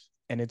that?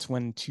 And it's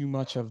when too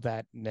much of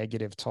that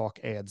negative talk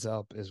adds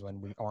up, is when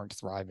we aren't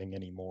thriving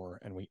anymore,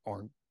 and we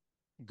aren't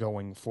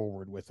going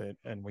forward with it,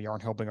 and we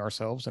aren't helping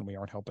ourselves, and we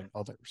aren't helping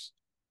others.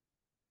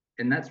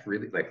 And that's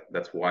really, like,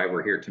 that's why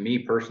we're here. To me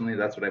personally,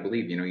 that's what I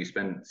believe. You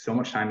spend so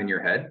much time in your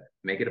head,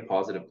 make it a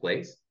positive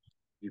place.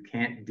 You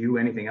can't do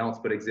anything else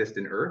but exist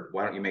in earth.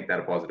 Why don't you make that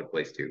a positive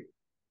place too?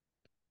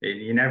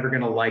 You're never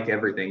going to like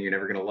everything. You're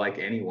never going to like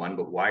anyone,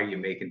 but why are you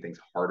making things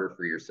harder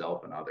for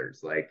yourself and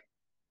others? Like,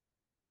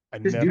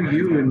 just do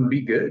you and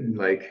be good.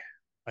 Like,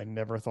 I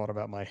never thought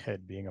about my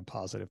head being a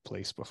positive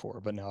place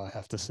before, but now I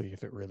have to see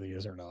if it really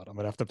is or not. I'm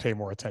going to have to pay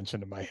more attention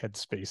to my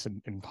headspace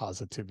and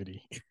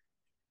positivity.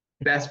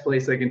 Best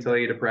place I can tell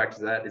you to practice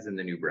that is in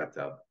the new breath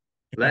tub.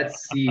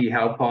 Let's see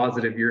how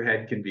positive your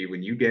head can be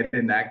when you get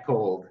in that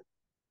cold.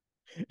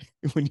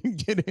 When you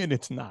get in,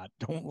 it's not.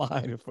 Don't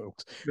lie to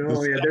folks.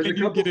 No, there's a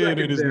couple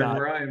seconds there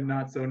where I am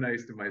not so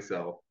nice to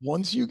myself.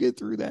 Once you get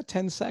through that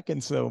 10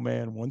 seconds, though,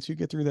 man, once you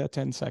get through that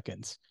 10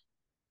 seconds,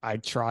 I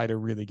try to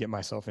really get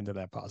myself into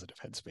that positive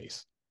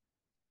headspace.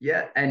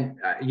 Yeah. And,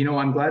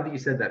 I'm glad that you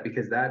said that,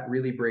 because that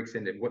really breaks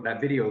into what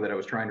that video that I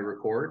was trying to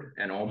record,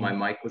 and all my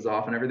mic was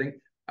off and everything.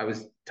 I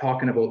was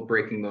talking about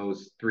breaking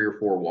those 3 or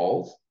 4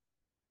 walls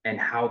and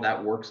how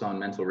that works on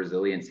mental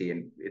resiliency.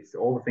 And it's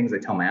all the things I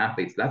tell my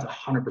athletes. That's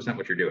 100%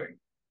 what you're doing.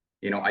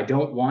 I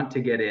don't want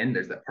to get in.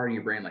 There's that part of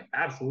your brain like,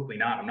 absolutely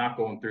not. I'm not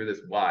going through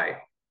this. Why?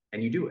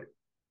 And you do it.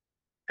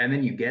 And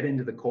then you get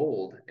into the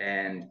cold,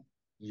 and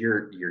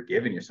you're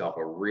giving yourself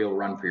a real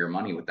run for your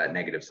money with that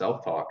negative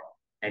self-talk,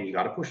 and you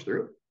got to push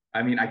through.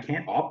 I mean, I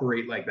can't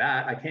operate like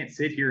that. I can't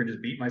sit here and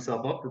just beat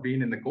myself up for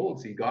being in the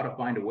cold. So you got to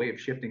find a way of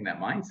shifting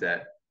that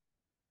mindset.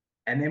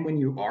 And then when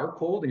you are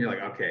cold and you're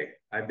like, okay,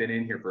 I've been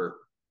in here for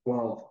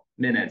 12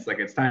 minutes, like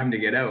it's time to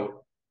get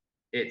out.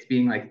 It's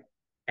being like,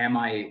 am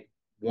I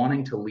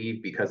wanting to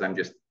leave because I'm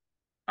just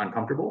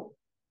uncomfortable?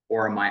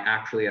 Or am I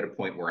actually at a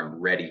point where I'm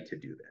ready to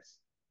do this?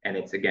 And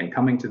it's, again,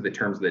 coming to the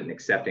terms of it and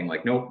accepting,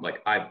 like, nope,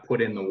 like I've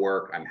put in the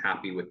work. I'm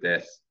happy with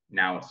this.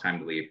 now it's time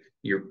to leave.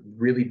 You're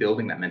really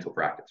building that mental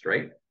practice,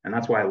 right? And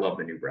that's why I love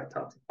the new breath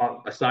tubs.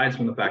 Aside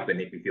from the fact they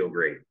make me feel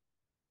great,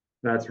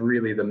 that's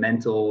really the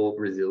mental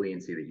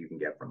resiliency that you can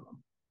get from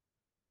them.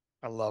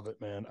 I love it,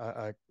 man.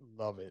 I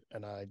love it.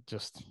 And I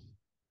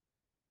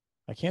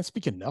can't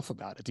speak enough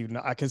about it, dude.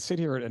 I can sit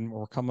here and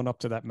we're coming up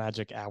to that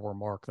magic hour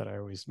mark that I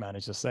always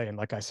manage to say. And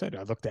like I said,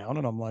 I look down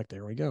and I'm like,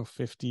 there we go,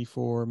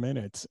 54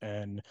 minutes.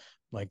 And I'm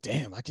like,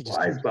 damn, I could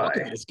just keep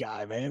talking to this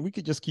guy, man. We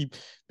could just keep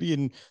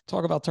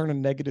talk about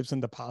turning negatives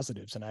into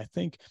positives. And I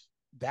think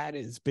that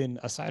has been,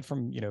 aside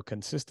from,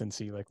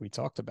 consistency, like we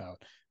talked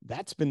about,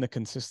 that's been the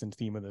consistent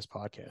theme of this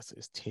podcast,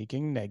 is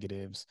taking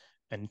negatives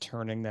and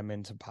turning them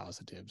into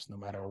positives, no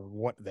matter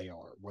what they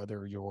are,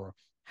 whether you're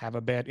have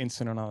a bad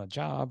incident on a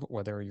job,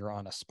 whether you're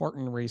on a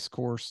Spartan race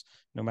course,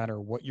 no matter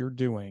what you're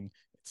doing,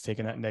 it's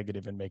taking that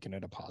negative and making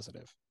it a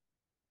positive.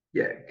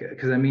 Yeah,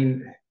 because I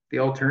mean, the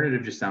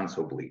alternative just sounds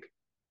so bleak.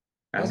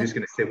 I'm just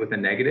going to sit with a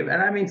negative.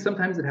 And I mean,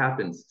 sometimes it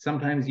happens.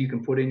 Sometimes you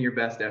can put in your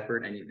best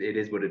effort and it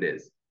is what it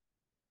is.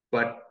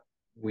 But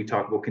we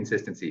talk about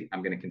consistency.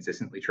 I'm going to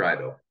consistently try,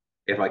 though.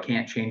 If I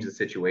can't change the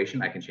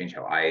situation, I can change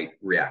how I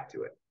react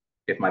to it.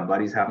 If my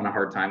buddy's having a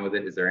hard time with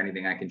it, is there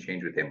anything I can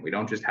change with him? We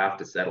don't just have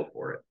to settle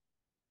for it,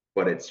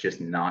 but it's just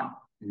not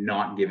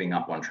giving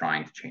up on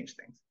trying to change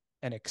things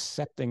and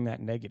accepting that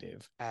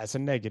negative as a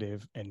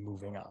negative and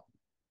moving on.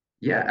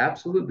 Yeah,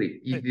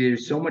 absolutely.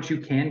 There's so much you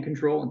can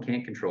control and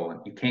can't control,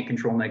 and you can't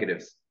control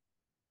negatives,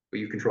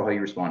 but you control how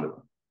you respond to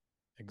them.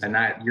 Exactly. And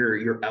that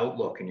your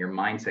outlook and your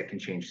mindset can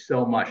change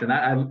so much. And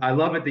I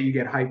love it that you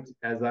get hyped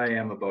as I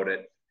am about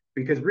it,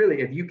 because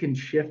really, if you can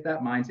shift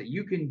that mindset,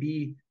 you can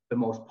be the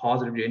most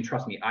positive. And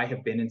trust me, I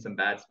have been in some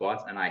bad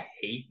spots, and I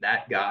hate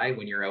that guy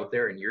when you're out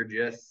there and you're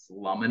just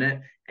slumming it,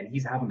 and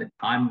he's having the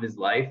time of his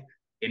life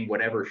in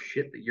whatever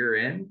shit that you're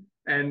in,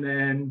 and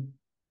then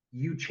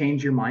you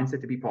change your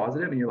mindset to be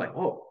positive, and you're like,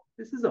 oh,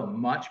 this is a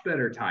much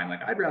better time.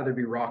 Like, I'd rather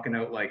be rocking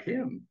out like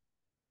him.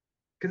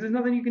 Because there's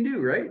nothing you can do,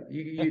 right?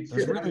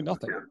 There's really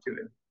nothing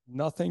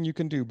you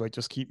can do but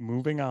just keep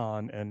moving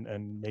on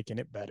and making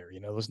it better.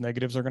 Those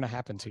negatives are going to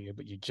happen to you,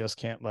 but you just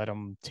can't let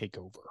them take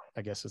over,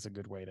 I guess is a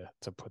good way to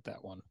put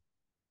that one.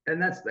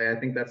 And I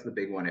think that's the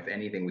big one. If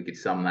anything, we could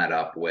sum that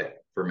up with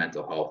for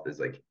mental health is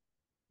like,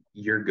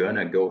 you're going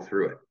to go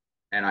through it.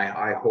 And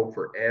I hope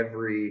for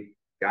every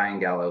guy and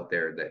gal out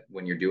there that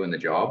when you're doing the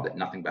job, that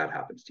nothing bad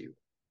happens to you,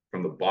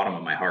 from the bottom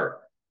of my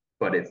heart.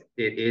 But it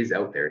is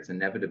out there. It's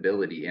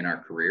inevitability in our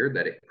career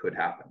that it could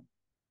happen.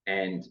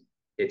 And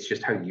it's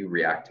just how you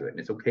react to it. And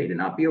it's okay to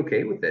not be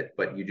okay with it,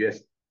 but you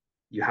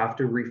have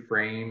to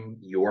reframe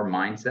your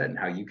mindset and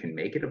how you can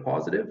make it a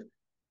positive.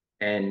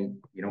 And,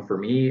 for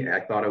me,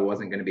 I thought I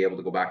wasn't going to be able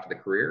to go back to the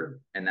career.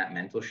 And that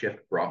mental shift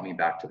brought me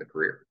back to the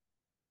career.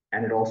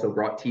 And it also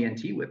brought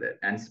TNT with it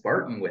and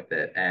Spartan with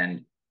it.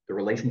 And the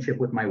relationship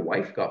with my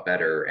wife got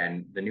better,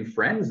 and the new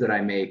friends that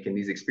I make and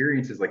these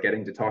experiences, like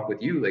getting to talk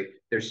with you, like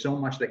there's so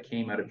much that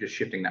came out of just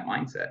shifting that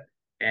mindset.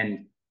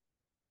 And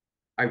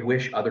I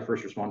wish other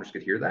first responders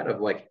could hear that,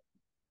 of like,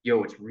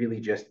 yo, it's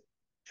really just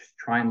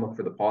try and look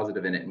for the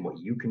positive in it and what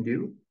you can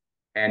do.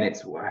 And I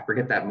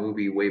forget that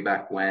movie way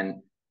back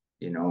when,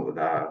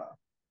 you're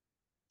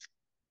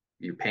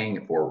paying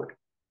it forward.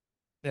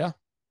 Yeah.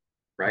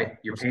 Right?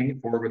 You're paying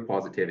it forward with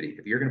positivity.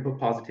 If you're going to put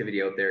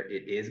positivity out there,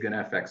 it is going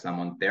to affect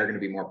someone. They're going to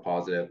be more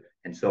positive,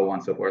 and so on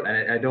and so forth.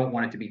 And I don't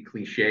want it to be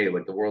cliche,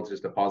 like the world's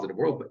just a positive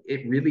world, but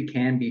it really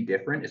can be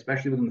different,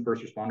 especially within the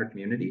first responder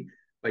community,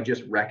 by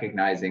just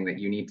recognizing that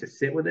you need to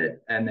sit with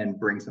it and then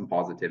bring some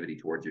positivity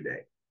towards your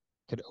day.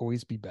 Could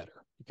always be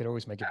better. You could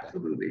always make it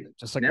Absolutely. Better.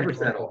 Just like never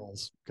settle.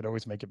 Could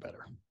always make it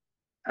better.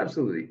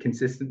 Absolutely.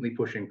 Consistently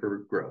pushing for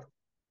growth.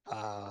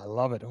 I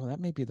love it. Oh, that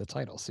may be the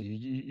title. So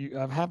you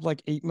I've had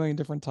like 8 million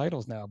different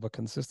titles now, but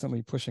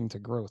consistently pushing to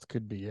growth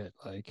could be it.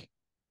 Like,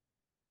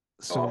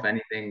 so if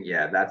anything,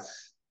 yeah,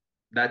 that's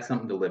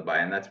something to live by,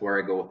 and that's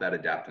where I go with that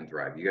adapt and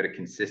thrive. You got to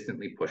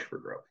consistently push for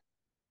growth.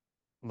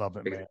 Love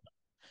it, man.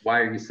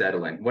 Why are you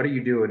settling? What are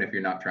you doing if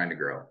you're not trying to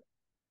grow?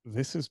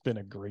 This has been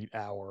a great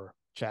hour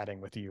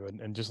chatting with you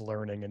and just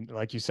learning. And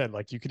like you said,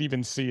 like you could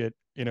even see it,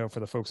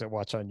 for the folks that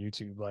watch on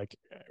YouTube, like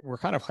we're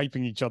kind of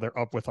hyping each other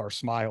up with our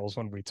smiles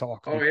when we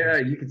talk. Oh yeah.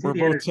 You can see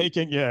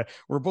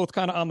we're both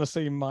kind of on the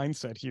same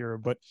mindset here,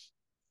 but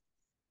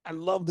I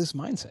love this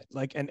mindset.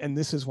 Like, and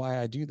this is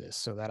why I do this,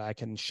 so that I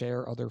can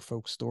share other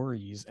folks'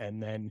 stories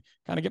and then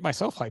kind of get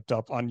myself hyped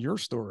up on your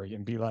story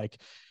and be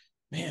like,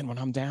 man, when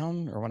I'm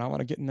down or when I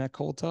want to get in that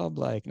cold tub,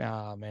 like,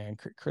 nah, man,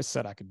 Chris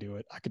said I could do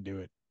it. I could do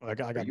it. Like,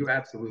 you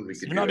absolutely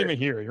could. You're not even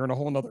here. You're in a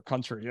whole nother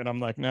country. And I'm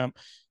like, nah,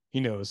 he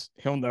knows.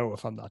 He'll know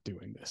if I'm not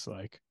doing this.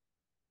 Like,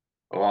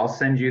 oh, I'll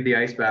send you the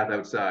ice bath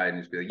outside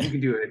and just be like, you can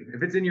do it.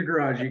 If it's in your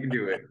garage, you can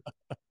do it.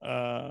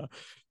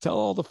 Tell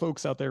all the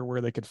folks out there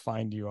where they could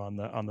find you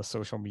on the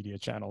social media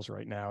channels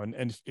right now.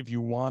 And if you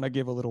want to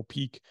give a little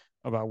peek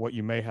about what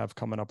you may have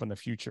coming up in the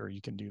future,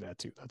 you can do that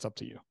too. That's up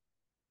to you.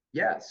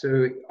 Yeah,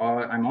 so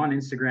I'm on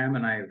Instagram,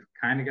 and I've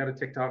kind of got a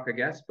TikTok, I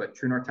guess, but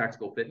True North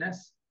Tactical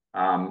Fitness.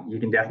 You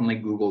can definitely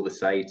Google the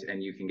site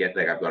and you can get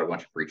like I've got a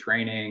bunch of free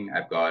training.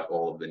 I've got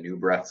all of the New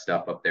Breath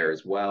stuff up there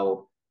as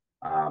well.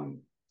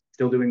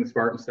 Still doing the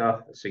Spartan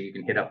stuff, so you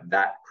can hit up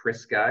that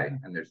Chris guy,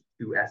 and there's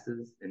 2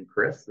 S's in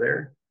Chris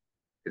there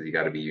because you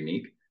got to be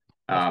unique.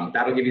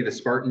 That'll give you the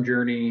Spartan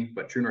journey,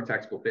 but True North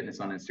Tactical Fitness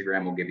on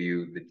Instagram will give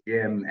you the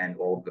gym and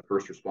all of the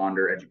first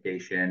responder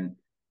education.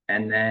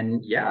 And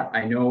then, yeah,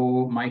 I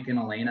know Mike and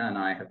Elena and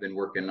I have been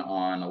working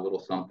on a little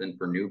something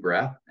for New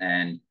Breath,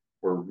 and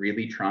we're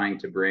really trying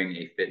to bring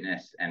a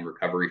fitness and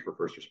recovery for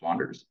first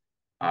responders,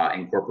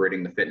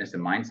 incorporating the fitness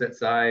and mindset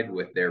side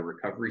with their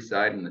recovery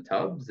side in the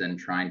tubs, and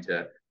trying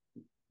to,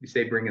 you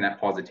say, bringing that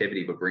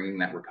positivity, but bringing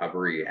that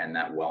recovery and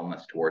that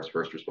wellness towards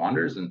first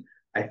responders. And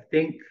I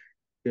think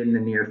in the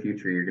near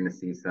future, you're going to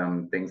see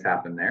some things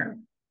happen there.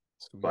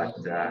 Sweet. But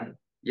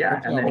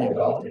yeah, and then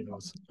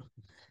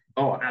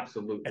oh,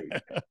 absolutely.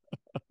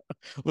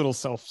 Little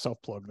self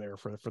plug there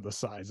for the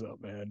size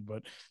up, man.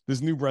 But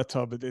this New Breath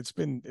tub, it's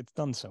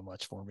done so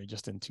much for me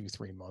just in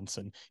 2-3 months,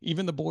 and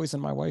even the boys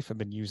and my wife have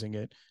been using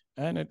it,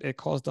 and it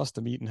caused us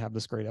to meet and have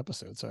this great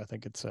episode. So I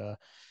think it's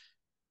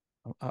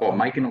well,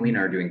 Mike and Alina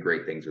are doing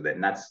great things with it,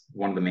 and that's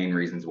one of the main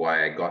reasons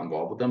why I got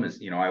involved with them. Is,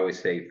 you know, I always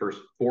say for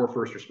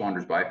first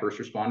responders by first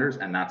responders,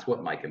 and that's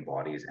what Mike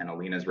embodies. And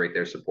Alina's right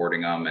there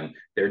supporting them, and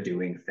they're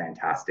doing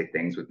fantastic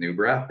things with New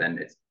Breath, and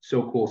it's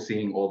so cool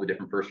seeing all the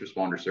different first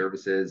responder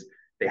services.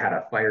 They had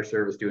a fire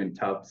service doing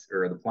tubs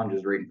or the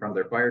plunges right in front of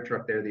their fire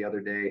truck there the other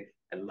day.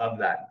 I love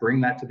that.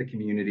 Bring that to the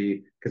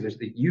community, because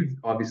you've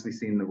obviously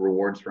seen the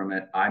rewards from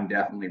it. I'm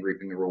definitely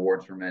reaping the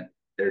rewards from it.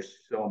 There's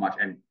so much,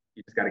 and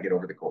you just got to get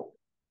over the cold.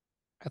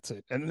 That's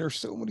it. And there's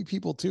so many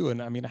people too. And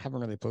I mean, I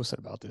haven't really posted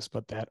about this,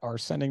 but that are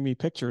sending me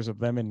pictures of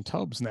them in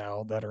tubs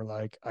now that are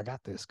like, I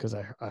got this because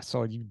I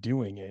saw you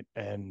doing it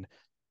and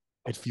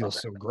it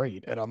feels so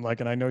great. And I'm like,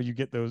 and I know you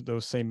get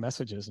those same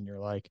messages and you're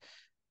like,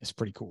 it's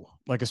pretty cool.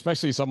 Like,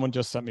 especially someone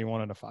just sent me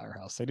one in a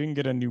firehouse. They didn't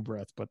get a New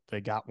Breath, but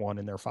they got one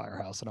in their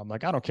firehouse. And I'm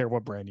like, I don't care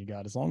what brand you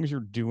got. As long as you're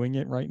doing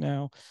it right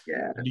now,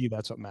 yeah, to me,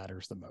 that's what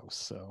matters the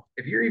most. So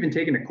if you're even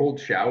taking a cold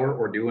shower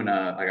or doing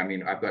like, I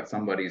mean, I've got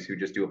some buddies who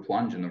just do a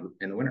plunge in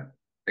the winter.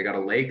 They got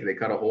a lake, they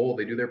cut a hole,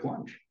 they do their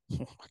plunge. Oh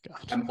my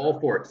God. I'm all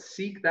for it.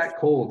 Seek that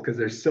cold, because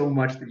there's so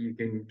much that you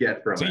can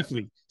get from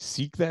safely.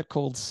 Seek that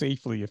cold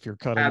safely if you're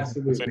cutting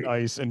in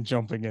ice and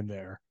jumping in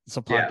there. It's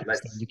a podcast.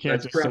 Yeah, you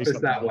can't just preface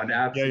that one.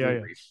 Absolutely. Yeah.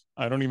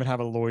 I don't even have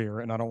a lawyer,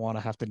 and I don't want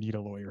to have to need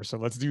a lawyer. So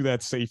let's do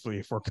that safely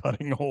if we're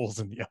cutting holes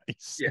in the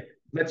ice. Yeah,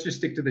 let's just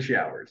stick to the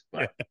showers.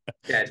 But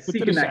yeah,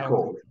 seeking that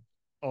cold.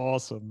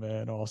 Awesome,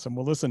 man. Awesome.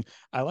 Well, listen,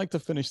 I like to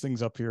finish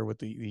things up here with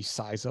the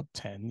size up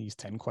 10, these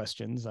 10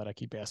 questions that I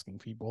keep asking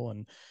people.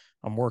 And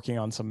I'm working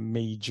on a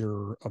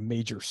major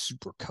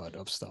super cut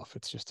of stuff.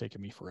 It's just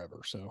taking me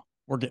forever. So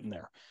we're getting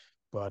there.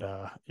 But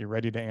you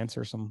ready to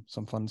answer some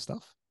fun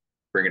stuff?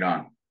 Bring it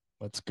on.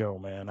 Let's go,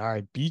 man. All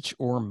right. Beach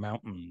or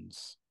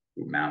mountains?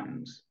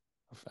 Mountains.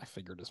 I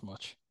figured as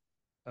much.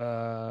 Where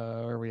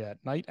are we at?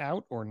 Night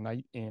out or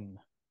night in?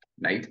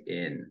 Night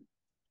in.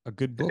 A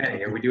good book.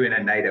 Hey, are we doing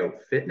a night out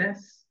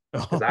fitness?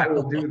 Because I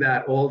will do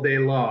that all day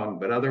long,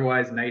 but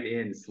otherwise, night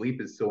in, sleep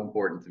is so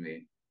important to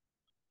me.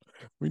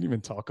 We didn't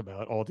even talk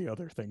about all the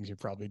other things you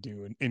probably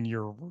do in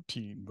your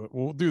routine, but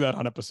we'll do that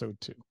on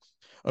episode 2.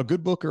 A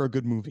good book or a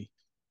good movie?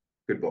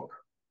 Good book.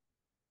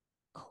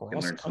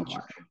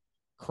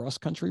 Cross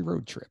country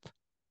road trip.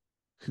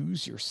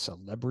 Who's your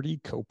celebrity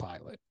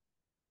co-pilot?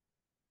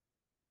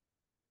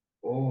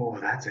 Oh,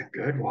 that's a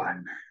good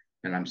one.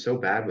 And I'm so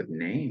bad with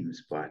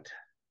names, but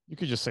you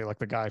could just say like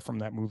the guy from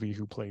that movie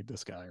who played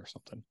this guy or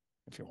something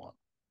if you want.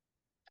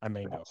 I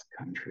may know.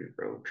 Country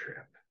road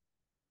trip.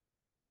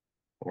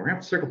 We're gonna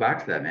have to circle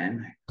back to that,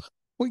 man.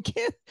 We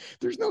can't.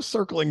 There's no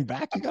circling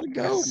back. You gotta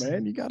go,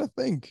 man. You gotta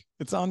think.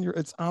 It's on your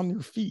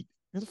feet.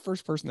 You're the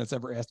first person that's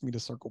ever asked me to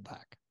circle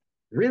back.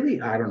 Really?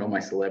 I don't know my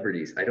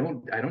celebrities. I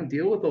don't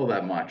deal with all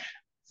that much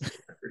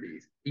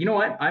celebrities. You know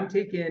what? I'm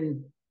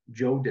taking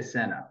Joe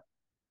DeSena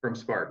from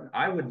Spartan.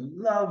 I would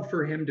love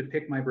for him to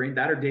pick my brain.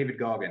 That or David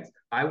Goggins.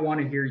 I want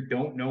to hear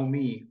 "Don't Know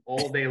Me"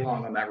 all day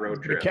long on that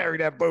road trip. Carry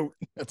that boat.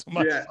 That's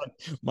my son.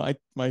 My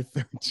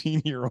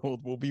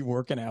 13-year-old will be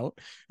working out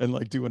and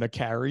like doing a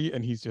carry,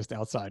 and he's just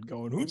outside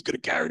going, "Who's gonna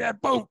carry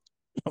that boat?"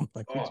 I'm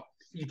like, oh,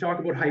 you talk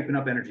about hyping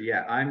up energy.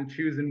 Yeah, I'm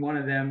choosing one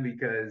of them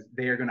because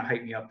they are going to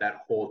hype me up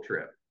that whole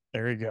trip.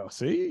 There you go.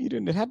 See, you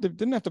didn't have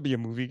to be a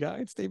movie guy.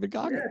 It's David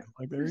Goggins. Yeah,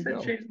 like there you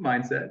go. Change the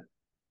mindset.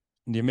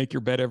 Do you make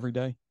your bed every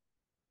day?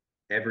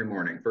 Every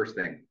morning, first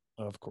thing.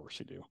 Of course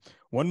you do.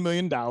 $1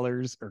 million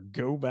or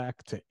go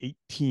back to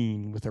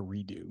 18 with a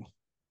redo.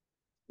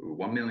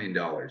 $1 million.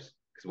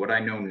 Because what I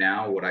know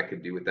now, what I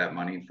could do with that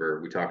money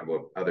we talk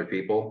about other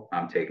people,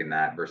 I'm taking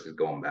that versus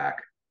going back.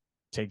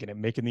 Taking it,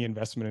 making the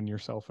investment in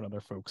yourself and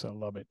other folks. I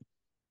love it.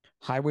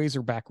 Highways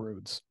or back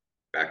roads?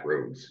 Back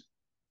roads.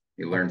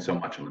 You learn so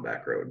much on the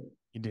back road.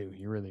 You do.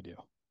 You really do.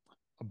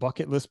 A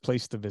bucket list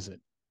place to visit?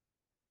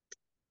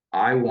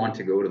 I want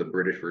to go to the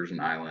British Virgin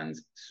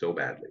Islands so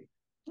badly.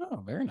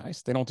 Oh, very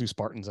nice. They don't do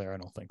Spartans there, I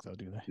don't think, though,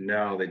 do they?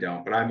 No, they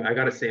don't. But I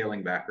got a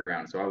sailing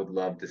background, so I would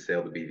love to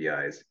sail the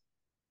BVIs.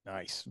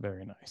 Nice.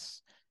 Very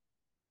nice.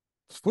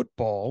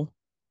 Football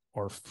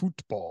or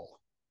football?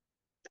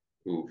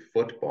 Ooh,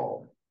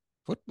 football.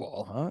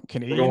 Football, huh? We're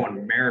Canadian going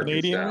American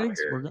Canadian style leagues.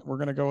 here. We're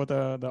gonna go with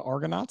the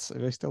Argonauts. Are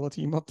they still a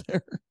team up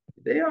there?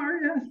 They are,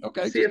 yeah.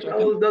 Okay, just checking.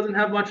 CFL doesn't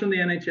have much on the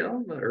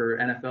NHL or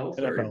NFL,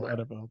 sorry,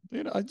 NFL, but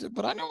NFL.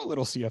 But I know a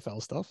little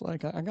CFL stuff.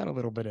 Like I got a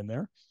little bit in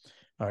there.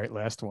 All right,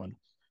 last one.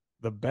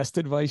 The best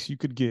advice you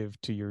could give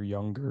to your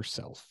younger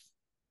self.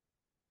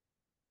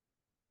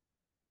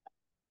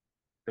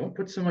 don't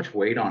put so much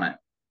weight on it.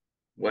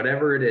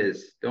 Whatever it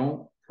is,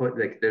 don't put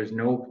like there's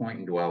no point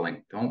in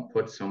dwelling. Don't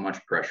put so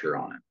much pressure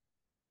on it.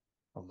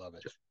 I love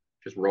it.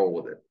 Just roll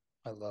with it.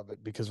 I love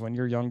it because when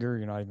you're younger,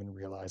 you're not even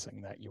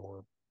realizing that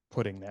you're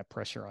putting that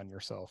pressure on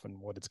yourself and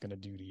what it's going to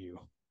do to you.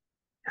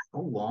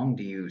 How long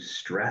do you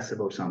stress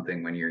about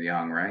something when you're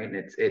young, right? And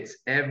it's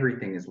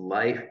everything is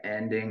life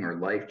ending or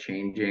life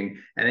changing.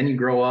 And then you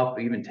grow up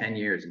even 10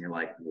 years and you're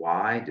like,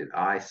 why did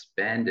I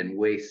spend and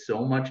waste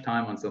so much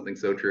time on something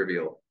so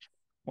trivial?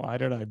 Why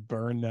did I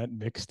burn that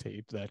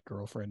mixtape that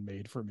girlfriend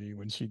made for me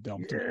when she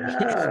dumped me?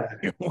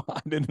 Yeah. Why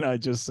didn't I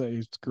just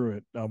say, screw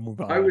it, I'll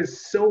move I on?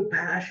 was so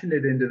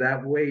passionate into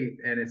that weight.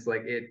 And it's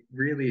like it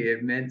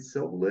meant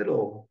so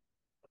little.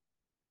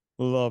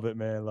 Love it,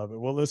 man. Love it.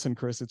 Well, listen,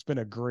 Chris, it's been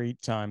a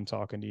great time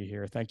talking to you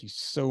here. Thank you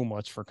so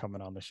much for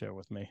coming on the show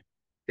with me.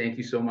 Thank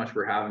you so much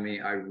for having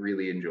me. I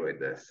really enjoyed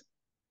this.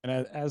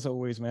 And as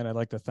always, man, I'd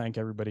like to thank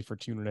everybody for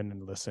tuning in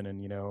and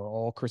listening.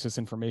 All Chris's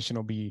information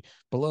will be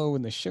below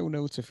in the show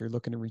notes if you're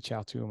looking to reach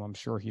out to him. I'm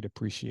sure he'd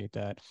appreciate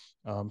that.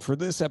 For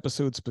this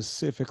episode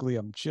specifically,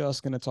 I'm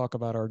just going to talk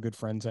about our good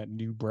friends at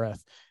New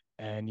Breath.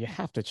 And you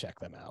have to check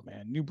them out,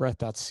 man.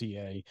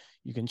 Newbreath.ca.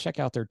 You can check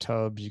out their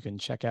tubs. You can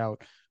check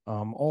out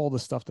all the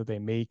stuff that they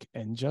make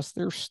and just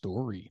their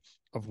story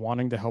of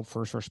wanting to help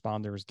first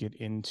responders get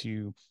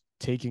into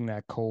taking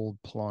that cold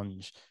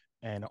plunge,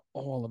 and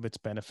all of its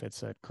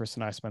benefits that Chris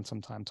and I spent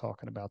some time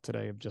talking about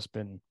today have just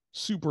been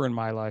super in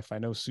my life. I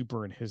know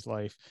super in his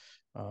life.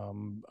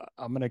 I'm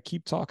going to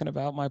keep talking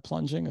about my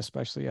plunging,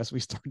 especially as we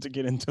start to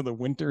get into the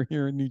winter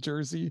here in New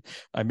Jersey.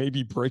 I may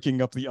be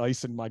breaking up the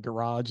ice in my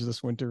garage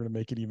this winter to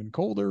make it even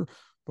colder,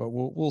 but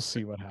we'll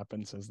see what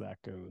happens as that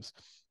goes.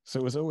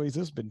 So as always,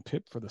 this has been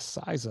Pip for the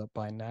Size Up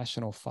by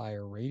National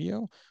Fire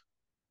Radio,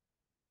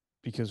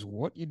 because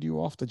what you do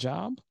off the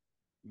job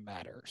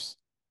matters.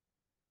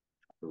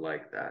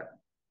 Like that.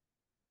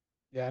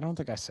 Yeah, I don't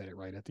think I said it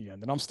right at the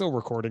end. And I'm still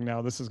recording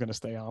now. This is going to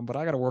stay on, but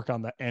I got to work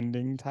on the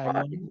ending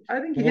tagline. I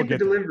think you We'll hit the get there.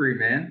 delivery,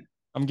 man.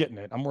 I'm getting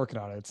it. I'm working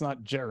on it. It's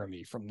not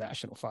Jeremy from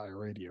National Fire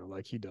Radio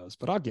like he does,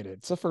 but I'll get it.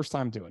 It's the first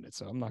time doing it,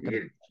 so I'm not going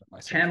to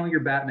myself. Channel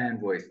your Batman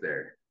voice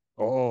there.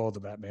 Oh, the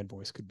Batman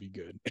voice could be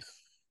good.